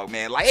hot dog,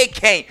 man. Like, it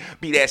can't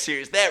be that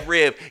serious. That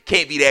rib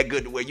can't be that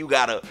good to where you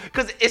gotta,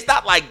 because it's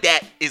not like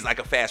that is like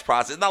a fast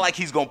process. It's not like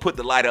he's gonna put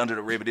the lighter under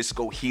the rib and it's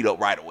gonna heat up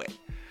right away.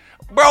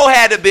 Bro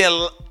had to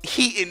been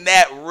heating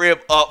that rib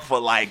up for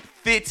like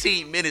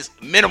 15 minutes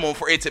minimum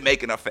for it to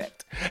make an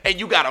effect. And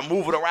you gotta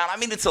move it around. I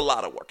mean, it's a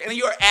lot of work. And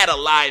you're at a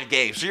live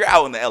game, so you're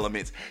out in the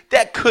elements.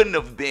 That couldn't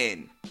have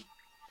been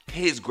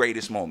his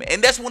greatest moment.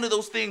 And that's one of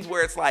those things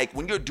where it's like,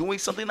 when you're doing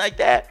something like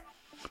that,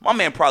 my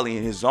man probably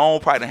in his zone,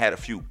 probably done had a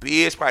few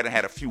beers, probably done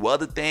had a few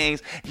other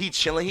things. He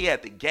chilling, he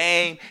at the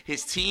game,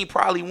 his team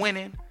probably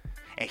winning.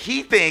 And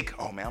he think,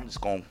 oh man, I'm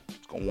just gonna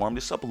warm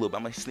this up a little bit.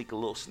 I'm gonna sneak a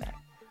little snack.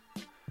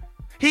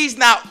 He's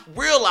not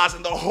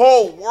realizing the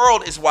whole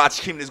world is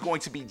watching him and is going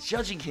to be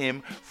judging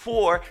him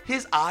for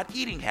his odd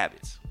eating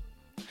habits.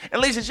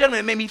 And ladies and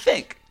gentlemen, it made me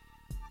think,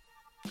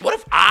 what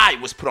if I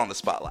was put on the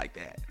spot like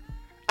that?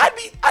 I'd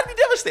be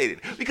devastated,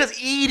 because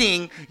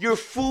eating your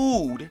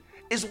food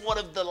is one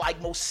of the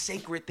like most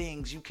sacred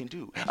things you can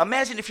do.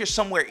 Imagine if you're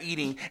somewhere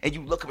eating and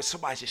you look up and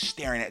somebody's just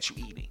staring at you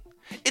eating.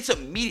 It's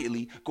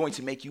immediately going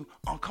to make you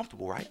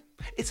uncomfortable, right?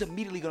 It's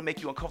immediately going to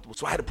make you uncomfortable.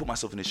 So I had to put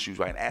myself in his shoes,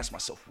 right, and ask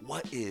myself,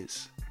 what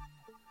is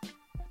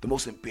the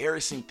most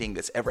embarrassing thing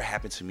that's ever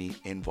happened to me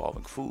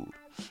involving food?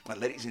 And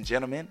ladies and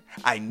gentlemen,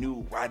 I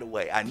knew right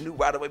away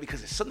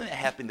because it's something that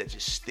happened that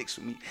just sticks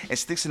with me and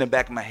sticks in the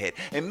back of my head.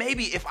 And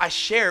maybe if I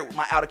share it with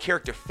my Out of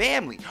Character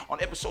family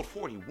on episode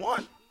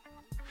 41,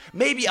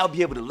 maybe I'll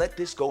be able to let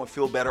this go and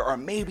feel better, or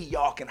maybe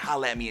y'all can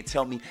holler at me and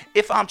tell me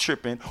if I'm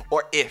tripping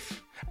or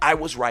if I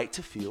was right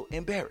to feel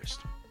embarrassed.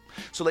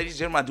 So ladies and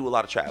gentlemen, I do a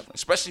lot of traveling,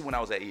 especially when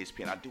I was at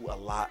ESPN. I do a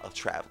lot of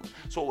traveling.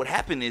 So what would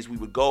happen is we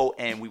would go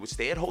and we would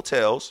stay at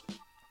hotels,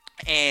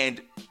 and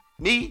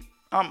me,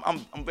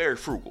 I'm very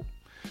frugal.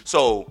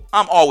 So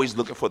I'm always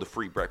looking for the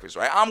free breakfast,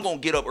 right? I'm going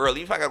to get up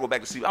early. If I got to go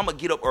back to sleep, I'm going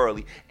to get up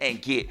early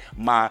and get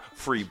my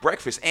free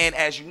breakfast. And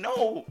as you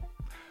know,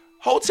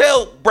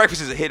 hotel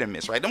breakfast is a hit and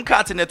miss, right? Them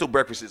continental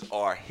breakfasts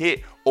are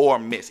hit or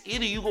miss.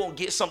 Either you're going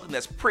to get something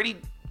that's pretty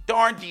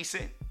darn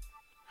decent,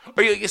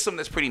 or you'll get something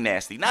that's pretty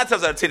nasty. 9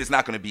 times out of 10, it's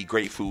not going to be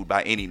great food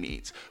by any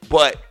means.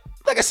 But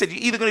like I said,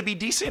 you're either going to be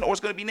decent or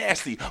it's going to be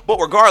nasty. But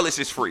regardless,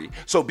 it's free.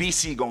 So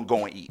BC going to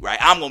go and eat, right?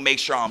 I'm going to make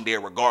sure I'm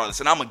there regardless,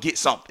 and I'm going to get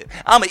something.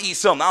 I'm going to eat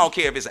something. I don't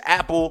care if it's an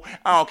apple.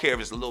 I don't care if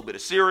it's a little bit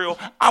of cereal.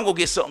 I'm going to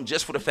get something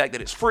just for the fact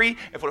that it's free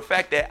and for the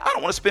fact that I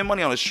don't want to spend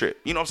money on this trip.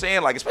 You know what I'm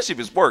saying? Like, especially if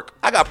it's work.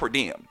 I got per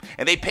diem,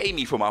 and they pay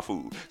me for my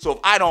food. So if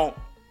I don't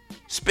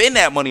spend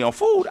that money on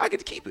food, I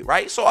get to keep it,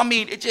 right? So, I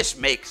mean, it just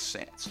makes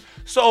sense.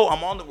 So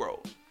I'm on the road.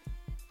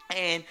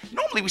 And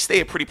normally we stay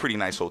at pretty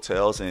nice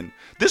hotels, and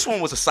this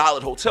one was a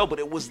solid hotel, but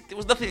there was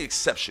nothing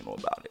exceptional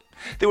about it.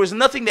 There was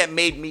nothing that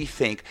made me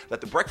think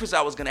that the breakfast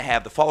I was going to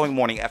have the following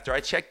morning after I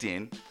checked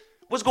in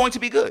was going to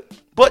be good.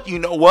 But you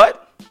know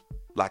what?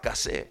 Like I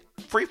said,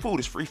 free food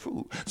is free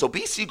food. So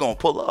BC gonna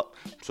pull up.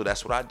 So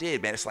that's what I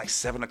did, man. It's like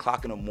 7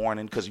 o'clock in the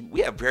morning because we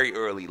have very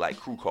early like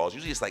crew calls.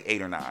 Usually it's like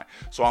 8 or 9.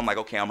 So I'm like,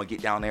 okay, I'm gonna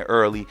get down there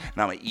early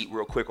and I'm gonna eat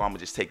real quick, or I'm gonna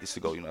just take this to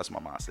go. You know, that's my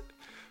mindset.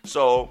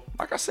 So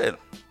like I said,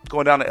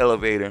 going down the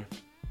elevator,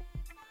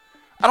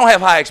 I don't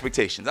have high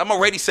expectations. I'm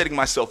already setting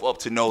myself up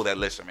to know that,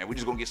 listen, man, we're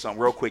just gonna get something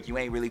real quick. You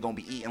ain't really gonna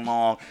be eating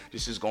long.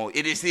 It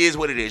is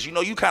what it is. You know,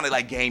 you kind of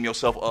like game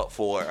yourself up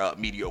for a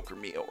mediocre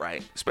meal,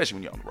 right? Especially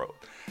when you're on the road.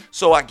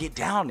 So I get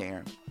down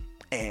there,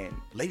 and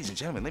ladies and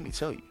gentlemen, let me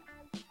tell you,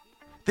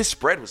 this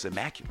spread was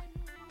immaculate.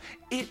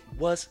 It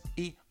was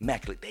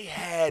immaculate. They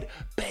had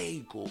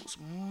bagels,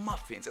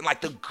 muffins, and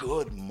like the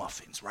good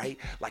muffins, right?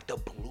 Like the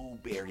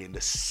blueberry and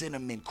the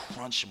cinnamon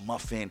crunch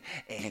muffin.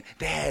 And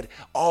they had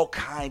all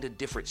kind of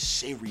different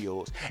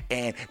cereals.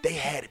 And they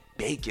had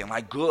bacon,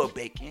 like good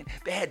bacon.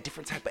 They had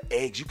different type of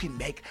eggs you can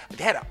make.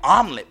 They had an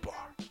omelet bar.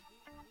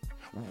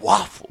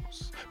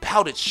 Waffles,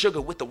 powdered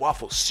sugar with the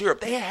waffle syrup.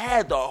 They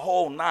had the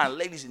whole 9.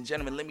 Ladies and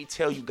gentlemen, let me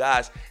tell you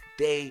guys,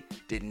 they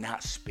did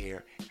not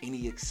spare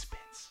any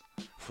expense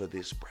for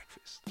this breakfast.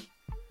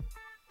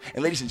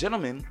 And ladies and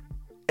gentlemen,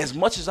 as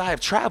much as I have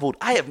traveled,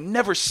 I have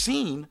never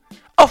seen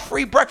a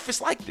free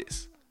breakfast like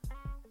this.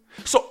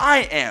 So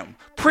I am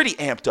pretty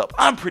amped up.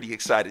 I'm pretty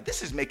excited.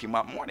 This is making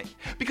my morning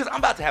because I'm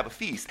about to have a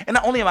feast. And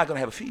not only am I going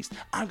to have a feast,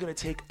 I'm going to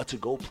take a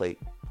to-go plate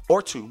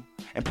or 2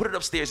 and put it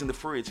upstairs in the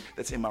fridge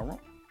that's in my room.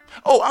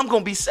 Oh, I'm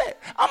going to be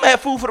set. I'm going to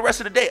have food for the rest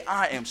of the day.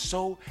 I am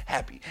so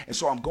happy. And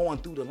so I'm going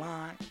through the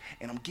line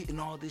and I'm getting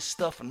all this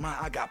stuff, and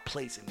I got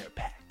plates and they're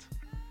packed.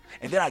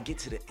 And then I get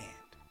to the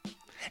end.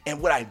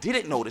 And what I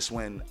didn't notice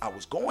when I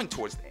was going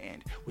towards the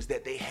end was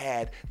that they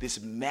had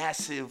this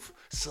massive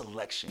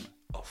selection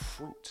of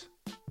fruit.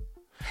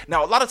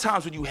 Now, a lot of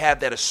times when you have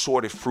that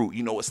assorted fruit,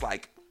 you know, it's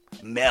like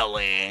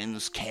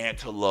melons,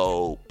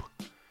 cantaloupe,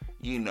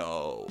 you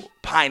know,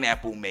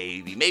 pineapple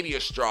maybe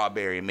a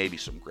strawberry, maybe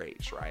some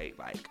grapes, right?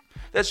 Like,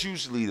 that's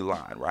usually the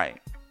line,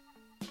 right?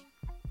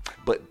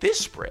 But this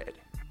spread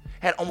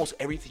had almost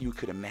everything you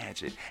could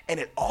imagine. And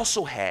it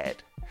also had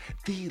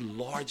the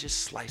largest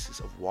slices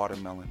of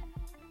watermelon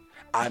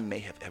I may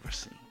have ever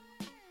seen.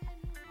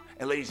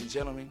 And ladies and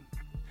gentlemen,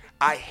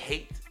 I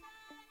hate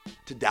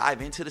to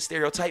dive into the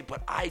stereotype,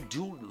 but I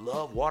do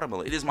love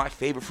watermelon. It is my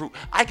favorite fruit.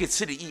 I could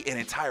sit and eat an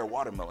entire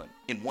watermelon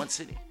in one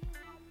sitting.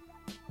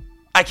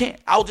 I can't.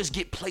 I'll just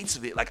get plates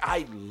of it. Like,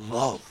 I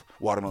love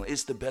watermelon.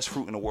 It's the best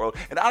fruit in the world.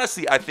 And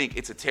honestly, I think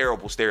it's a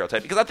terrible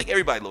stereotype because I think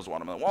everybody loves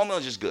watermelon.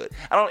 Watermelon is just good.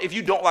 If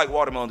you don't like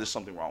watermelon, there's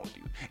something wrong with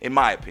you, in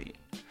my opinion.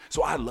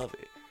 So I love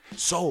it.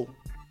 So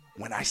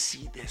when I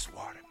see this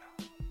watermelon,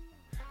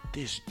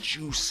 this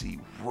juicy,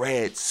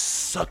 red,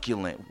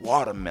 succulent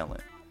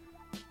watermelon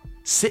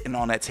sitting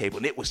on that table,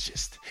 and it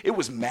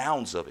was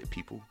mounds of it,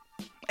 people.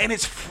 And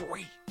it's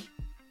free.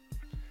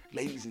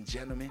 Ladies and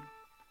gentlemen,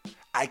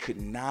 I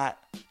could not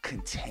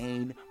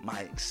contain my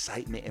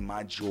excitement and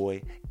my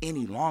joy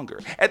any longer.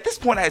 At this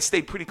point, I had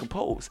stayed pretty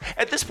composed.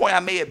 At this point, I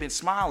may have been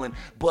smiling,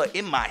 but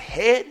in my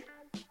head,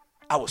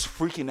 I was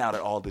freaking out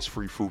at all this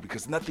free food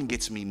because nothing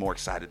gets me more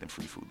excited than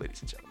free food,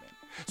 ladies and gentlemen.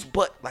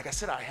 But like I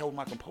said, I held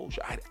my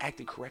composure. I had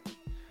acted correctly.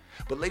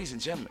 But ladies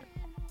and gentlemen,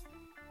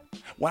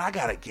 when I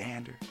got a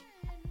gander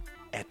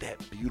at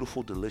that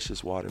beautiful,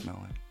 delicious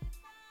watermelon,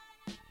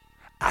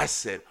 I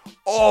said,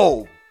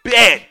 oh,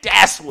 bet,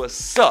 that's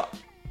what's up.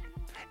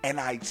 And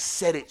I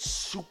said it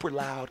super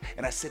loud,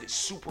 and I said it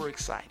super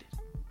excited.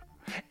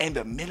 And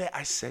the minute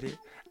I said it,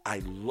 I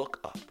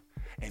look up,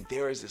 and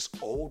there is this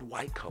old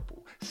white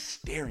couple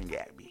staring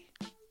at me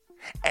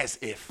as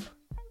if,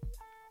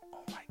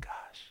 oh my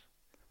gosh,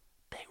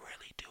 they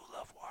really do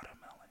love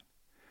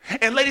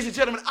watermelon. And ladies and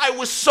gentlemen, I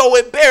was so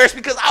embarrassed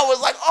because I was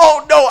like,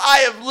 oh no, I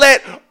have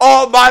let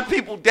all my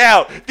people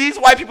down. These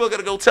white people are going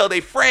to go tell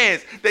their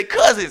friends, their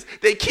cousins,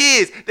 their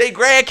kids, their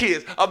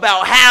grandkids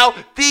about how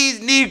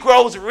these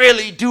Negroes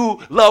really do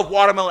love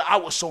watermelon. I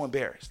was so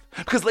embarrassed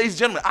because, ladies and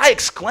gentlemen, I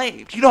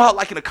exclaimed. You know how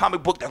like in a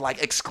comic book they're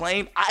like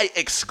exclaimed? I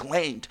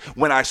exclaimed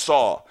when I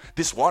saw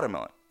this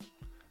watermelon.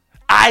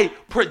 I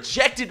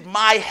projected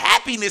my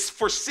happiness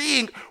for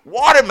seeing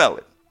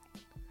watermelon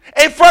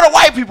in front of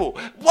white people.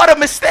 What a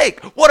mistake.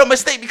 What a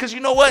mistake, because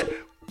you know what?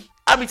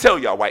 Let me tell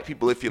y'all, white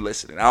people, if you're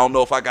listening. I don't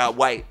know if I got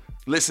white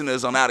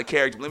listeners on Out of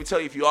Character, but let me tell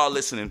you, if you are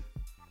listening,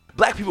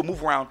 black people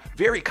move around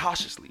very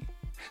cautiously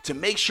to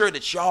make sure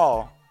that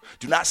y'all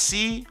do not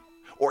see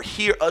or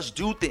hear us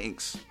do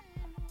things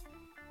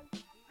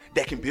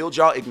that can build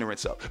y'all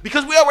ignorance up.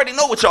 Because we already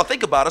know what y'all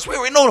think about us. We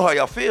already know how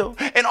y'all feel.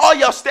 And all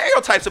y'all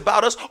stereotypes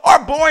about us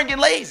are boring and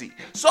lazy.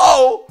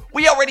 So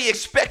we already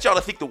expect y'all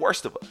to think the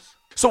worst of us.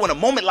 So when a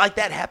moment like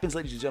that happens,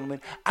 ladies and gentlemen,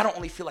 I don't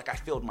only feel like I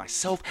failed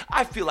myself,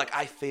 I feel like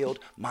I failed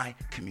my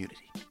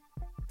community.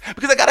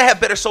 Because I gotta have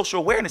better social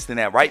awareness than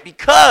that, right?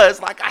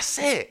 Because, like I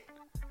said,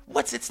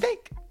 what's at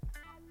stake?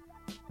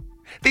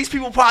 These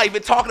people probably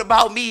been talking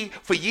about me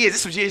for years.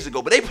 This was years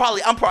ago, but I'm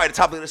probably the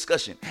topic of the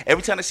discussion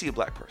every time they see a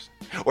black person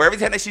or every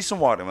time they see some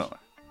watermelon.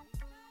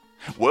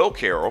 Well,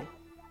 Carol,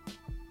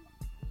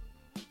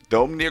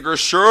 them niggers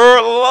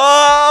sure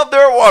love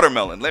their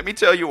watermelon. Let me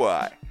tell you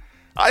why.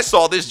 I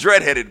saw this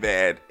dreadheaded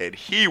man, and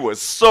he was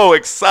so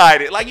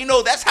excited. Like,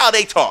 that's how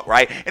they talk,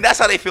 right? And that's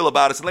how they feel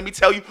about us. And let me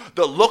tell you,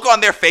 the look on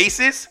their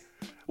faces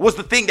was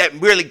the thing that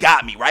really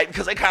got me, right?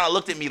 Because they kind of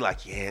looked at me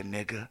like, yeah,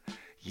 nigga.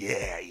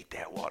 Yeah, eat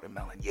that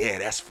watermelon. Yeah,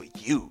 that's for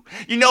you.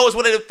 It's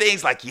one of the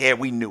things like, yeah,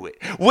 we knew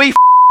it. We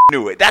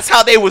knew it. That's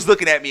how they was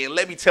looking at me. And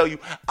let me tell you,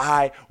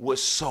 I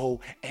was so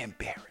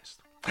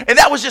embarrassed. And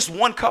that was just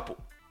one couple.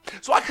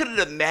 So I couldn't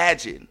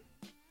imagine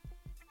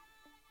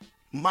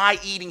my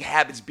eating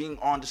habits being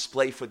on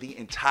display for the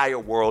entire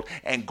world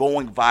and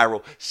going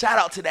viral. Shout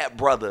out to that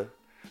brother.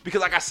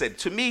 Because like I said,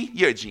 to me,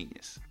 you're a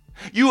genius.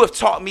 You have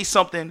taught me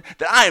something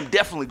that I am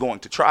definitely going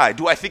to try.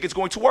 Do I think it's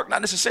going to work?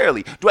 Not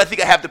necessarily. Do I think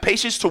I have the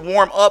patience to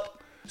warm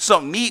up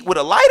some meat with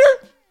a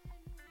lighter?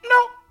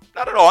 No,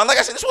 not at all. And like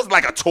I said, this wasn't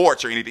like a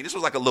torch or anything. This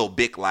was like a little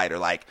Bic lighter.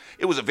 Like,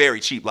 it was a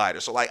very cheap lighter.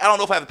 So like, I don't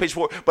know if I have the patience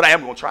for it, but I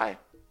am going to try it.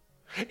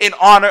 In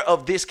honor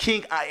of this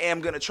king, I am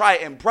going to try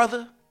it. And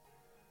brother,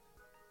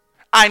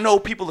 I know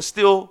people are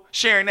still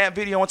sharing that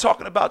video and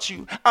talking about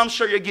you. I'm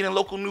sure you're getting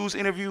local news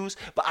interviews,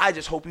 but I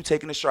just hope you're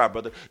taking a stride,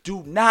 brother.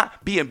 Do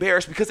not be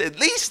embarrassed, because at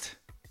least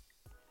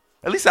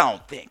I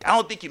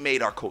don't think you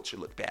made our culture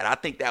look bad. I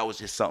think that was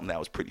just something that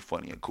was pretty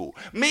funny and cool.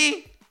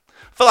 Me, I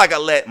feel like I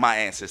let my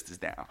ancestors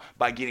down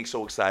by getting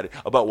so excited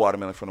about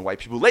watermelon from the white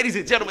people. Ladies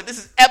and gentlemen, this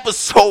is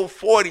episode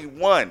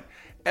 41.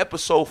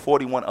 Episode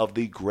 41 of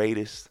the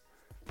greatest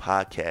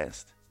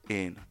podcast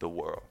in the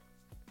world.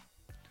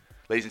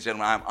 Ladies and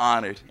gentlemen, I'm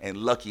honored and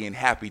lucky and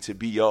happy to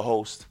be your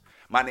host.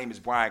 My name is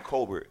Brian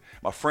Colbert.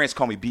 My friends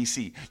call me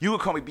BC. You can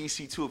call me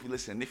BC too if you're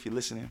listening. And if you're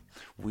listening,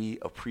 we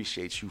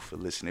appreciate you for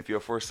listening. If you're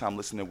a first-time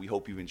listener, we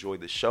hope you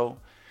enjoyed the show.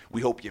 We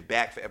hope you're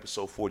back for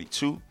episode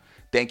 42.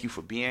 Thank you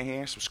for being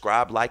here.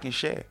 Subscribe, like, and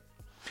share.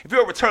 If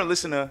you're a return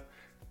listener,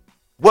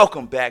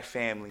 welcome back,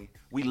 family.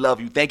 We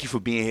love you. Thank you for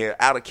being here.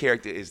 Out of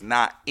Character is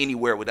not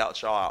anywhere without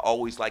y'all. I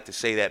always like to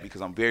say that because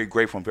I'm very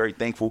grateful. I'm very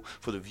thankful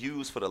for the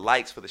views, for the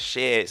likes, for the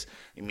shares.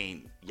 I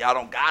mean, y'all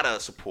don't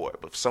gotta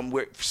support, but for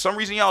some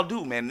reason y'all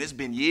do, man. And it's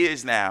been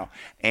years now,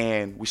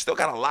 and we still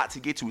got a lot to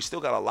get to. We still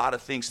got a lot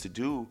of things to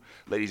do,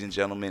 ladies and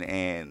gentlemen.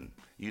 And,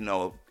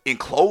 in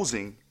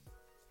closing,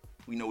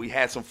 we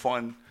had some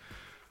fun.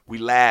 We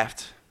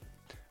laughed,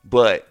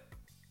 but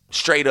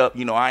straight up,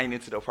 I ain't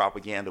into the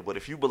propaganda. But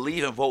if you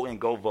believe in voting,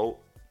 go vote.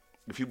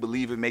 If you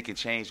believe in making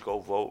change, go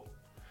vote.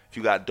 If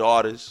you got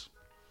daughters,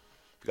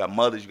 if you got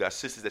mothers, you got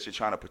sisters that you're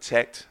trying to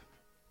protect,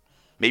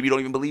 maybe you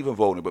don't even believe in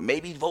voting, but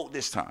maybe vote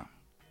this time.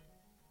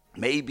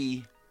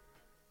 Maybe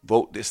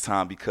vote this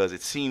time, because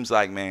it seems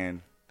like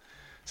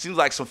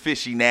some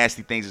fishy,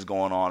 nasty things is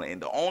going on. And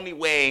the only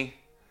way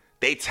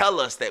they tell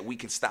us that we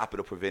can stop it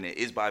or prevent it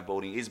is by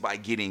voting, is by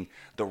getting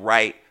the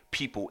right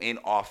people in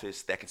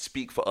office that can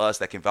speak for us,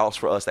 that can vouch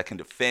for us, that can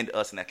defend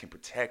us, and that can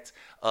protect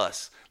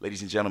us.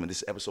 Ladies and gentlemen, this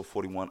is episode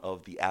 41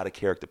 of the Out of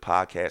Character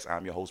podcast.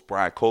 I'm your host,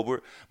 Brian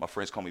Colbert. My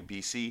friends call me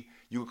BC.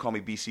 You can call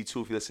me BC too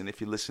if you listen. If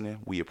you're listening,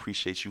 we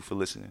appreciate you for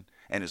listening.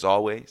 And as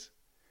always,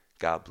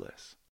 God bless.